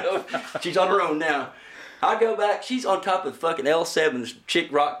find her, you know. She's on her own now. I go back. She's on top of the fucking L7, this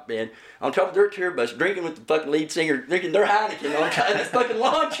chick rock band, on top of their tour bus, drinking with the fucking lead singer, drinking their Heineken on top of this fucking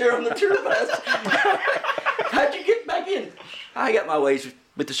lawn chair on the tour bus. How'd you get back in? I got my ways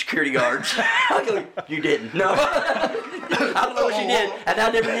with the security guards. I go, "You didn't." No. I don't know what she did, and I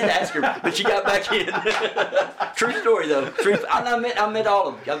never did ask her, but she got back in. True story, though. I met all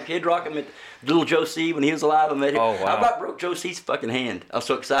of them. Kid Rock, I met little Joe C. when he was alive. I met him. Oh, wow. I about broke Joe C.'s fucking hand. I was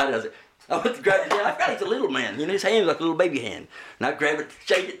so excited. I went to grab his hand. I forgot he's a little man. You know, his hand was like a little baby hand. And I grabbed it,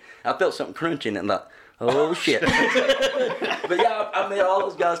 shake it. I felt something crunching, and I thought, oh, shit. But yeah, I met all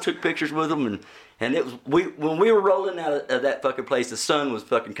those guys, took pictures with them, and it was when we were rolling out of that fucking place, the sun was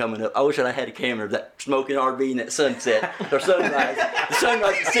fucking coming up. I wish I had a camera of that smoking RV and that sunset or sunrise. The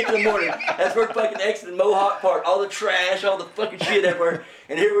sunrise at 6 in the morning. As we're fucking exiting Mohawk Park, all the trash, all the fucking shit everywhere,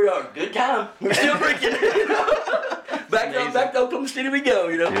 and here we are, good time. We're still drinking. You know? Back to Oklahoma City we go.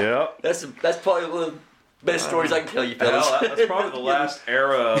 You know. Yep. That's probably one of the best stories I can tell you, fellas. Hell, that's probably the last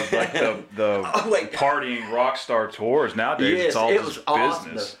era of like the partying rock star tours. Nowadays, yes, it's all it just was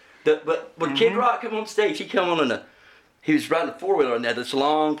awesome, business. But when Kid Rock come on stage, he come on he was riding a 4-wheeler on that, this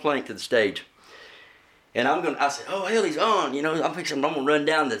long plank to the stage. And I said, "Oh hell, he's on!" You know, I'm gonna run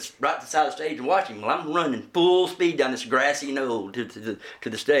down this right to the side of the stage and watch him. Well, I'm running full speed down this grassy knoll to the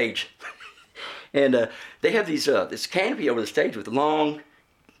stage, and they have this canopy over the stage with long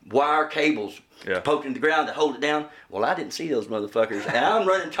wire cables poked in the ground to hold it down. Well, I didn't see those motherfuckers, and I'm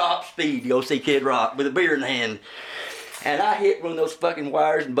running top speed to go see Kid Rock with a beer in the hand. And I hit one of those fucking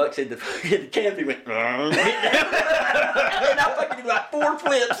wires, and Buck said the canopy went, and I fucking did like 4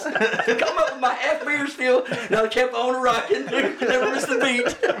 flips, come up with my half beer still, and I kept on rocking, never missed a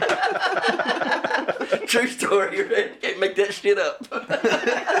beat. True story, you can't make that shit up.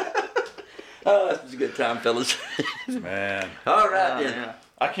 Oh, this was a good time, fellas. Man. All right, then. Yeah.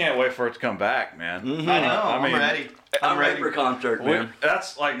 I can't wait for it to come back, man. Mm-hmm. I know. I'm ready. I'm ready for a concert, man.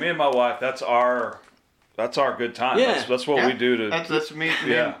 That's like me and my wife. That's our good time. Yeah. That's what we do to. That's me.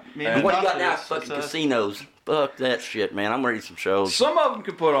 Yeah. Me And and what you got Buffy, now? it's- Fucking it's, casinos. Fuck that shit, man. I'm ready for some shows. Some of them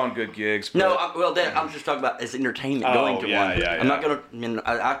can put on good gigs. But No, I'm just talking about as entertainment going to one. Yeah. I'm not gonna. I mean,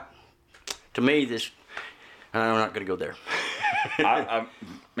 to me, I'm not gonna go there.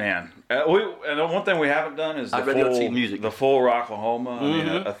 Man, and the one thing we haven't done is I'd rather go see music. the full Rocklahoma. I mean,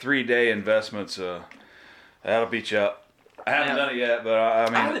 Mm-hmm. a 3-day investment's that'll beat you up. I haven't done it yet, but I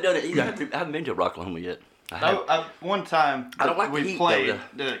mean, I haven't done it either. I haven't been to Rocklahoma yet. one time I don't like the we heat, played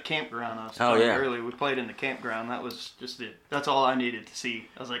though, the campground. I was Oh, telling yeah. you earlier. We played in the campground. That was just it. That's all I needed to see.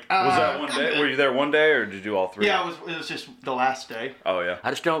 I was like, was that one day? Were you there one day, or did you do all 3? Yeah, it was just the last day. Oh yeah.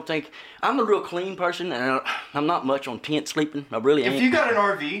 I just don't think I'm a real clean person, and I'm not much on tent sleeping. I really ain't. If you got an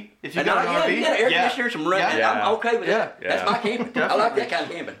RV, you got an air conditioner, some running, Yeah. I'm okay with that. Yeah. That's my camping. I like that kind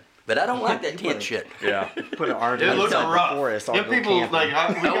of camping. But I don't like that tent shit. Yeah. Put an RV It looks outside the rough. forest. I'll If go people camping.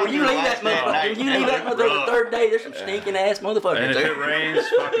 like, When you leave that motherfucker the third day, there's some stinking ass motherfuckers And if there. it rains,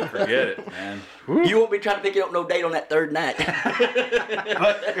 fucking forget it, man. You won't be trying to pick it up no date on that third night. But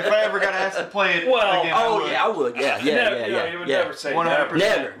if I ever got asked to play it again, I would. Yeah. You would never say 100%.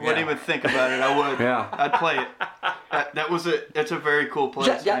 Never. Wouldn't even think about it. I would. Yeah. I'd play it. That's a very cool place,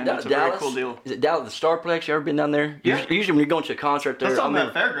 man. That's a Dallas? very cool deal. Is it Dallas, the Starplex? You ever been down there? Yeah. Usually when you're going to a concert there, That's on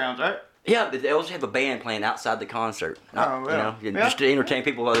that fairgrounds, right? yeah, but they always have a band playing outside the concert. Oh, yeah. You know, Yeah. just to entertain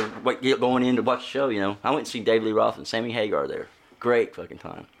people while they're going in to watch the show. You know, I went and see David Lee Roth and Sammy Hagar there. Great fucking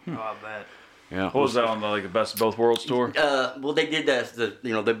time. Oh, I bet. Yeah. What was that on the best of both worlds tour? Well, they did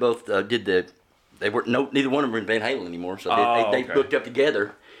they both did neither one of them were in Van Halen anymore, so they okay. booked up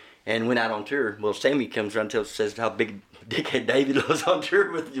together and went out on tour. Well, Sammy comes around and says how big dickhead David was on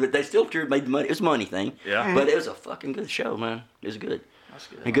tour with, but they still toured, made the money. It was a money thing. Yeah. But it was a fucking good show, man. It was good. That's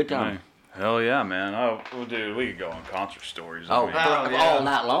good. A good time. Hell yeah, man. Oh, well, dude, we could go on concert stories. All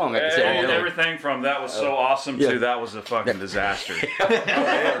night long. Everything from that was so awesome to that was a fucking disaster.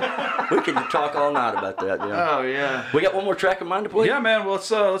 We could talk all night about that. Yeah. Oh yeah. We got one more track in mind to play. Yeah, man. Well,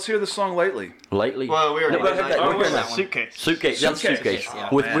 let's hear the song Lately. Lately. Well, we already heard that. Suitcase. That's Suitcase. Oh,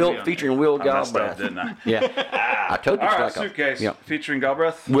 With man, Will featuring Will I messed up, Galbraith. didn't I? Yeah. I told you. All right, Suitcase featuring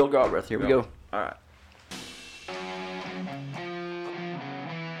Galbraith. Will Galbraith. Here we go. All right.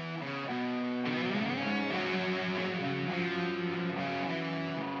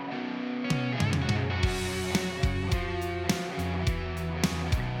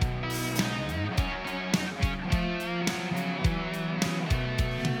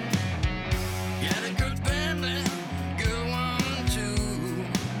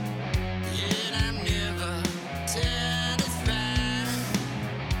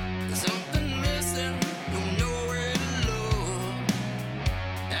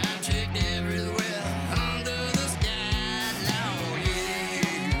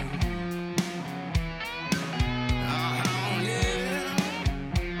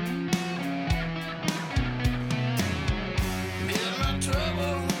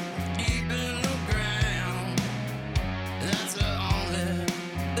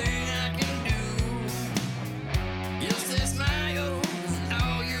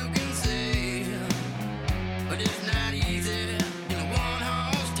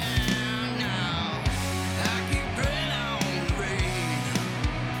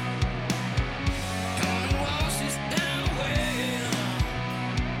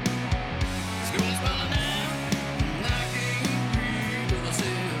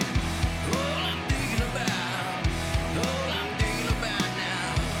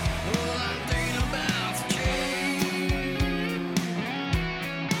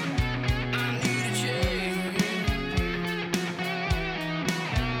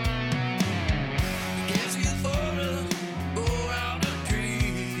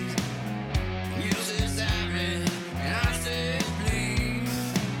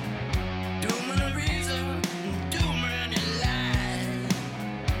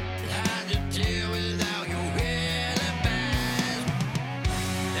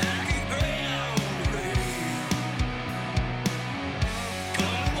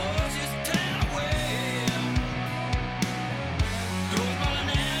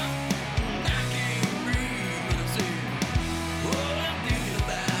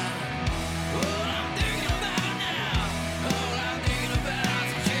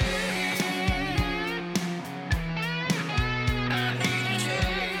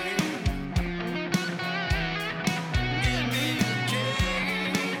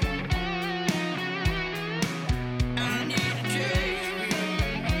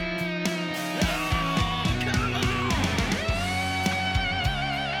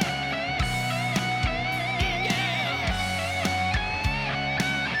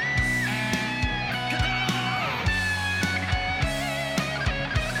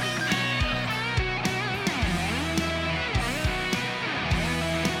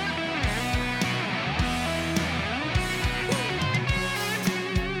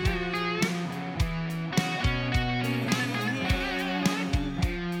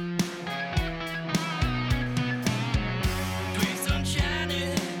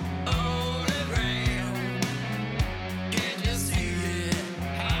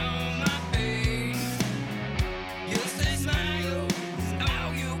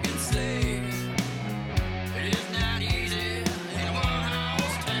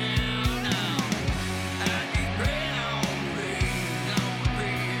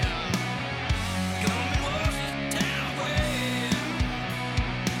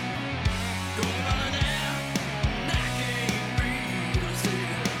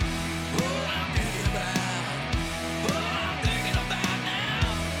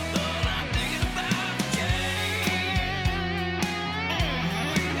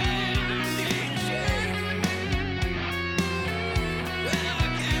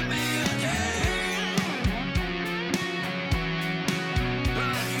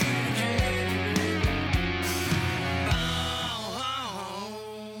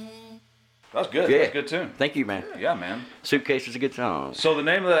 That's good. Yeah. That's a good tune. Thank you, man. Yeah, man. Suitcase is a good song. So the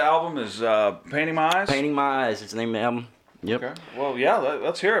name of the album is Painting My Eyes? Painting My Eyes is the name of the album. Yep. Okay. Well, yeah,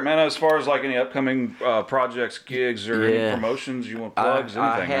 let's hear it, man. As far as like any upcoming projects, gigs, or any promotions you want plugs,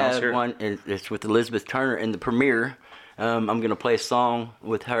 anything. I have one. It's with Elizabeth Turner in the premiere. I'm gonna play a song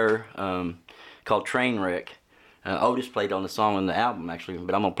with her called Trainwreck. Otis played on the song on the album actually,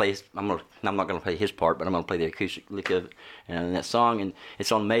 but I'm not gonna play his part, but I'm gonna play the acoustic lick of it and that song. And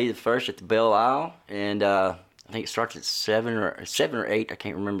it's on May the 1st at the Belle Isle, and I think it starts at 7 or 8. I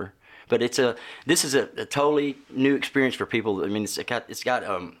can't remember. But this is a totally new experience for people. I mean, it's got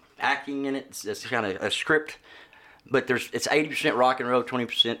acting in it. It's kind of a script, but it's 80% rock and roll,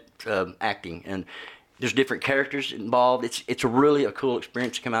 20% acting, and there's different characters involved. It's really a cool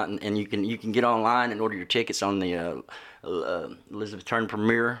experience to come out, and you can get online and order your tickets on the Elizabeth Turner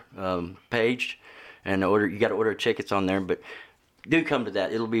Premiere page, and you got to order tickets on there, but. Do come to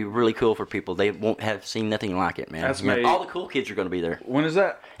that. It'll be really cool for people. They won't have seen nothing like it, man. That's all the cool kids are going to be there. When is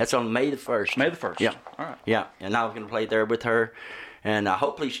that? That's on May the 1st. May the 1st. Yeah. All right. Yeah, and I was going to play there with her, and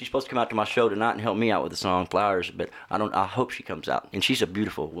hopefully she's supposed to come out to my show tonight and help me out with the song Flowers. But I hope she comes out, and she's a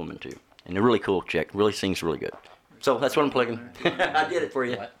beautiful woman too, and a really cool chick. Really sings really good. So that's what I'm plugging. I did it for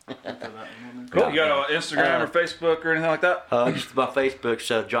you. Cool. You got an Instagram or Facebook or anything like that? Just my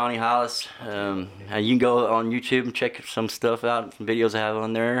Facebook's Johnny Hollis. You can go on YouTube and check some stuff out, some videos I have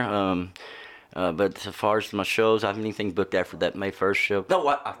on there. But as far as my shows, I haven't anything booked after that May 1st show. No,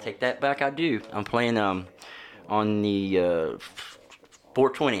 I take that back. I do. I'm playing on the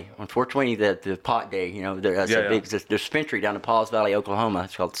 420. On 420, the pot day. You know, there's dispensary down in Pauls Valley, Oklahoma.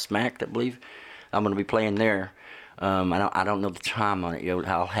 It's called Smacked, I believe. I'm going to be playing there. I don't know the time on it yet.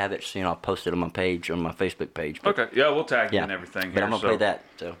 I'll have it soon. I'll post it on my page, on my Facebook page. But, okay. Yeah, we'll tag you and everything here. But I'm gonna play that.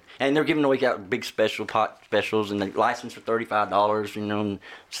 So, and they're giving away out big pot specials, and the license for $35, you know, and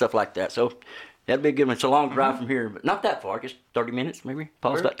stuff like that. So that'd be a good one. It's a long drive from here, but not that far. Just 30 minutes, maybe.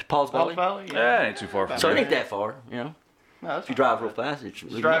 Pauls Valley. Yeah, it ain't too far from So here. it ain't that far, you know. No, if you drive real fast, it's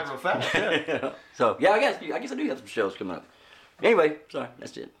really drive real fast. Yeah. So yeah, I guess I do have some shows coming up. Anyway, sorry,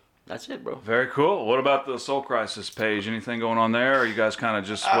 that's it. That's it, bro. Very cool. What about the Soul Crisis page? Anything going on there? Or are you guys kind of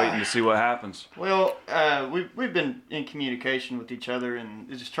just waiting to see what happens? Well, we've been in communication with each other and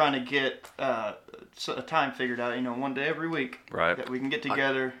just trying to get a time figured out. You know, one day every week, right? That we can get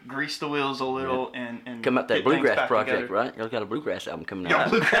together, grease the wheels a little, and come up that bluegrass project, together. Right? Y'all got a bluegrass album coming out.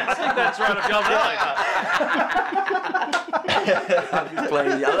 Bluegrass. I think that's right up y'all's alley. I'm just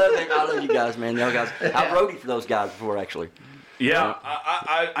playing. I love you guys, man. Y'all guys. I roadie for those guys before, actually. Yeah,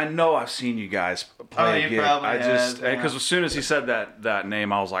 I know I've seen you guys play a gig. I just because as soon as he said that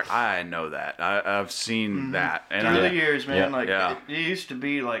name, I was like, I know that. I've seen that. And through the years, man, it used to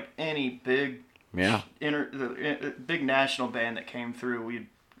be like any big big national band that came through, we'd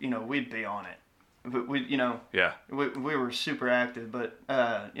be on it. But we were super active, but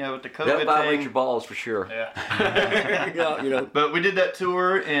with the COVID they'll violate thing, your balls for sure. Yeah. But we did that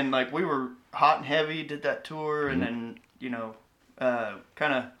tour, and like we were hot and heavy. Did that tour, and then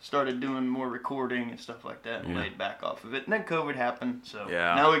kind of started doing more recording and stuff like that, and laid back off of it. And then COVID happened, so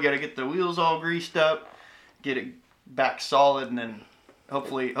now we got to get the wheels all greased up, get it back solid, and then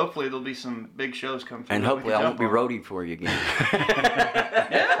hopefully there'll be some big shows come through. And hopefully I won't be roadie for you again.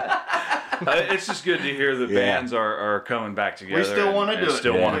 It's just good to hear the bands are coming back together. We still want to do it. We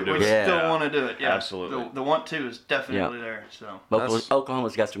still want to do it. Yeah, absolutely. The want to is definitely there. So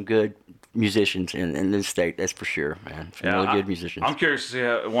Oklahoma's got some good musicians in this state, that's for sure, man. Some really good musicians. I'm curious to see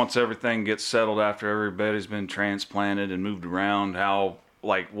how, once everything gets settled after everybody's been transplanted and moved around,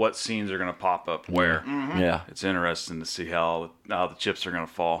 what scenes are going to pop up where. Mm-hmm. Yeah. It's interesting to see how the chips are going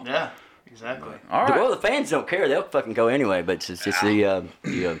to fall. Yeah. Exactly. All right. Well, the fans don't care; they'll fucking go anyway. But it's just the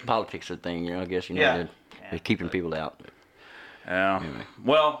politics of the thing, I guess they're keeping people out. Yeah. Anyway.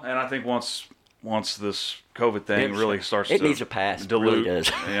 Well, and I think once this COVID thing really starts to needs to pass. Dilute,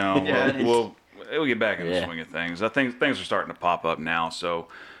 it really does. We'll get back in the swing of things. I think things are starting to pop up now, so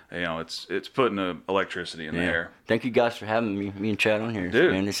it's putting electricity in the air. Thank you guys for having me and Chad on here.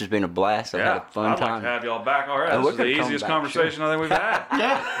 Dude. Man, this has been a blast. I've had a fun time. I'd like to have y'all back already. This is the easiest conversation I think we've had.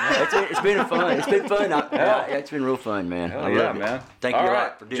 It's been fun. It's been fun. It's been real fun, man. I love it, man. Thank you a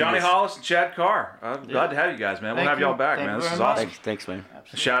lot for doing Johnny this. Hollis and Chad Carr. Glad to have you guys, man. We'll have y'all back, man. This is awesome. Thanks, man.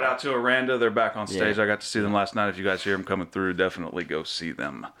 Shout out to Aranda. They're back on stage. I got to see them last night. If you guys hear them coming through, definitely go see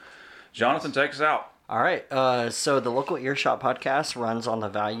them. Jonathan, take us out. All right. So the Local Earshot podcast runs on the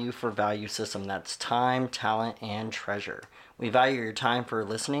value for value system. That's time, talent, and treasure. We value your time for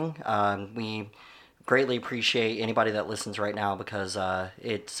listening. We greatly appreciate anybody that listens right now because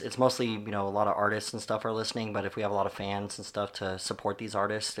it's mostly, a lot of artists and stuff are listening. But if we have a lot of fans and stuff to support these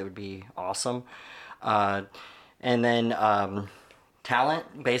artists, it would be awesome. And then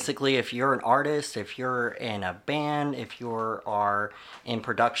talent, basically, if you're an artist, if you're in a band, if you are in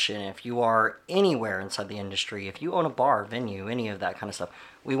production, if you are anywhere inside the industry, if you own a bar, venue, any of that kind of stuff,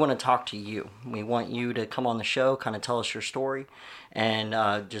 we want to talk to you. We want you to come on the show, kind of tell us your story,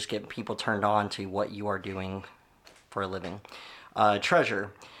 and just get people turned on to what you are doing for a living.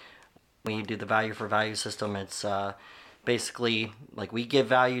 Treasure. We do the value for value system. It's basically like we give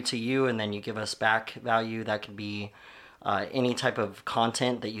value to you, and then you give us back value. That could be any type of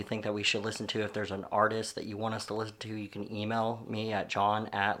content that you think that we should listen to. If there's an artist that you want us to listen to, you can email me at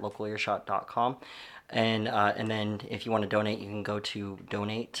john@localearshot.com. And then if you want to donate, you can go to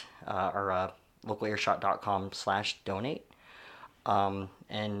donate or localearshot.com/donate. And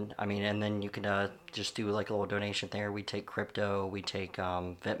then you can just do like a little donation there. We take crypto, we take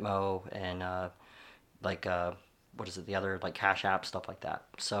Venmo, and what is it, the other like Cash App, stuff like that.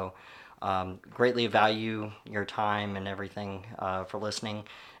 So greatly value your time and everything for listening,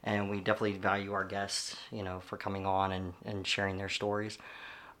 and we definitely value our guests, for coming on and sharing their stories.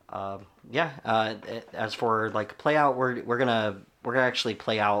 As for like play out, we're gonna actually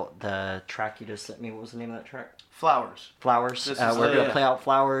play out the track you just sent me. What was the name of that track? Flowers. We're gonna play out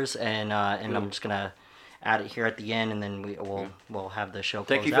Flowers, and I'm just gonna add it here at the end, and then we'll have the show.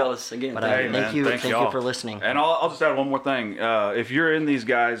 Thank you, fellas, again. But thank you y'all for listening. And I'll just add one more thing. If you're in these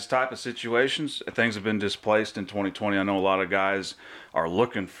guys type of situations, things have been displaced in 2020. I know a lot of guys are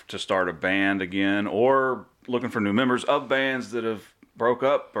looking to start a band again, or looking for new members of bands that have broke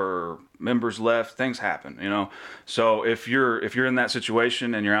up or members left. Things happen, So if you're in that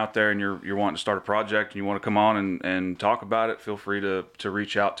situation and you're out there and you're wanting to start a project and you want to come on and talk about it, feel free to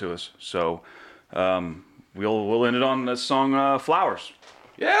reach out to us. So we'll end it on this song, Flowers.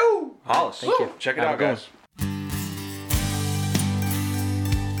 Yeah, Hollis. Thank you. Check it out, guys.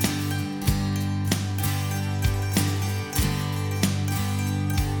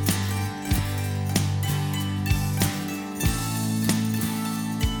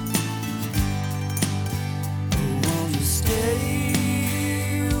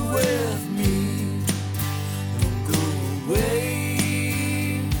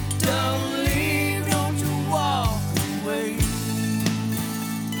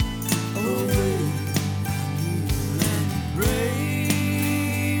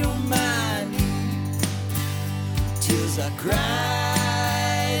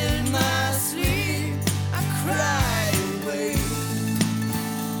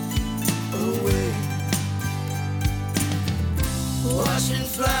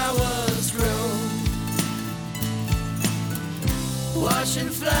 Watching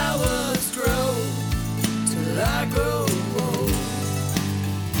flowers grow till I grow old.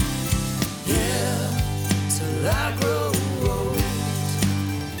 Yeah, till I grow old.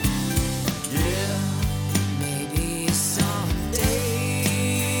 Yeah, maybe someday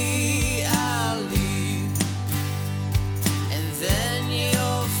I'll leave, and then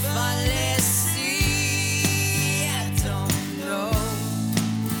you'll finally see. I don't know.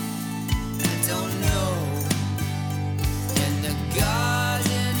 In the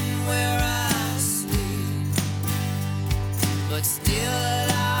garden where I sleep, but still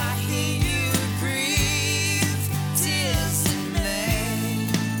I hear you grieve. Tears in May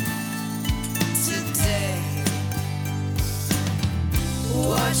today,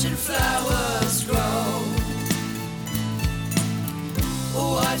 watching flowers grow,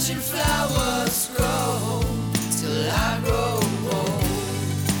 watching flowers grow till I grow old.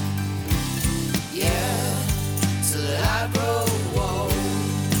 Yeah, till I grow old.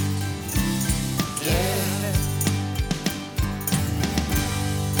 Yeah.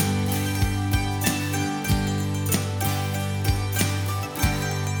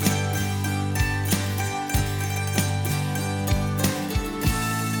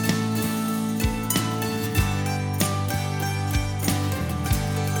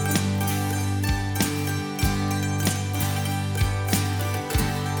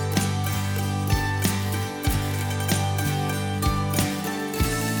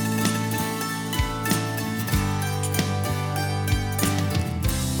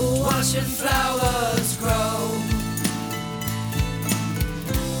 Watching flowers grow,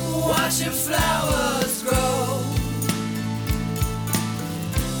 watching flowers grow,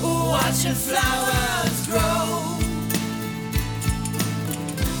 watching flowers grow,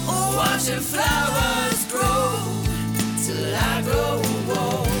 watching flowers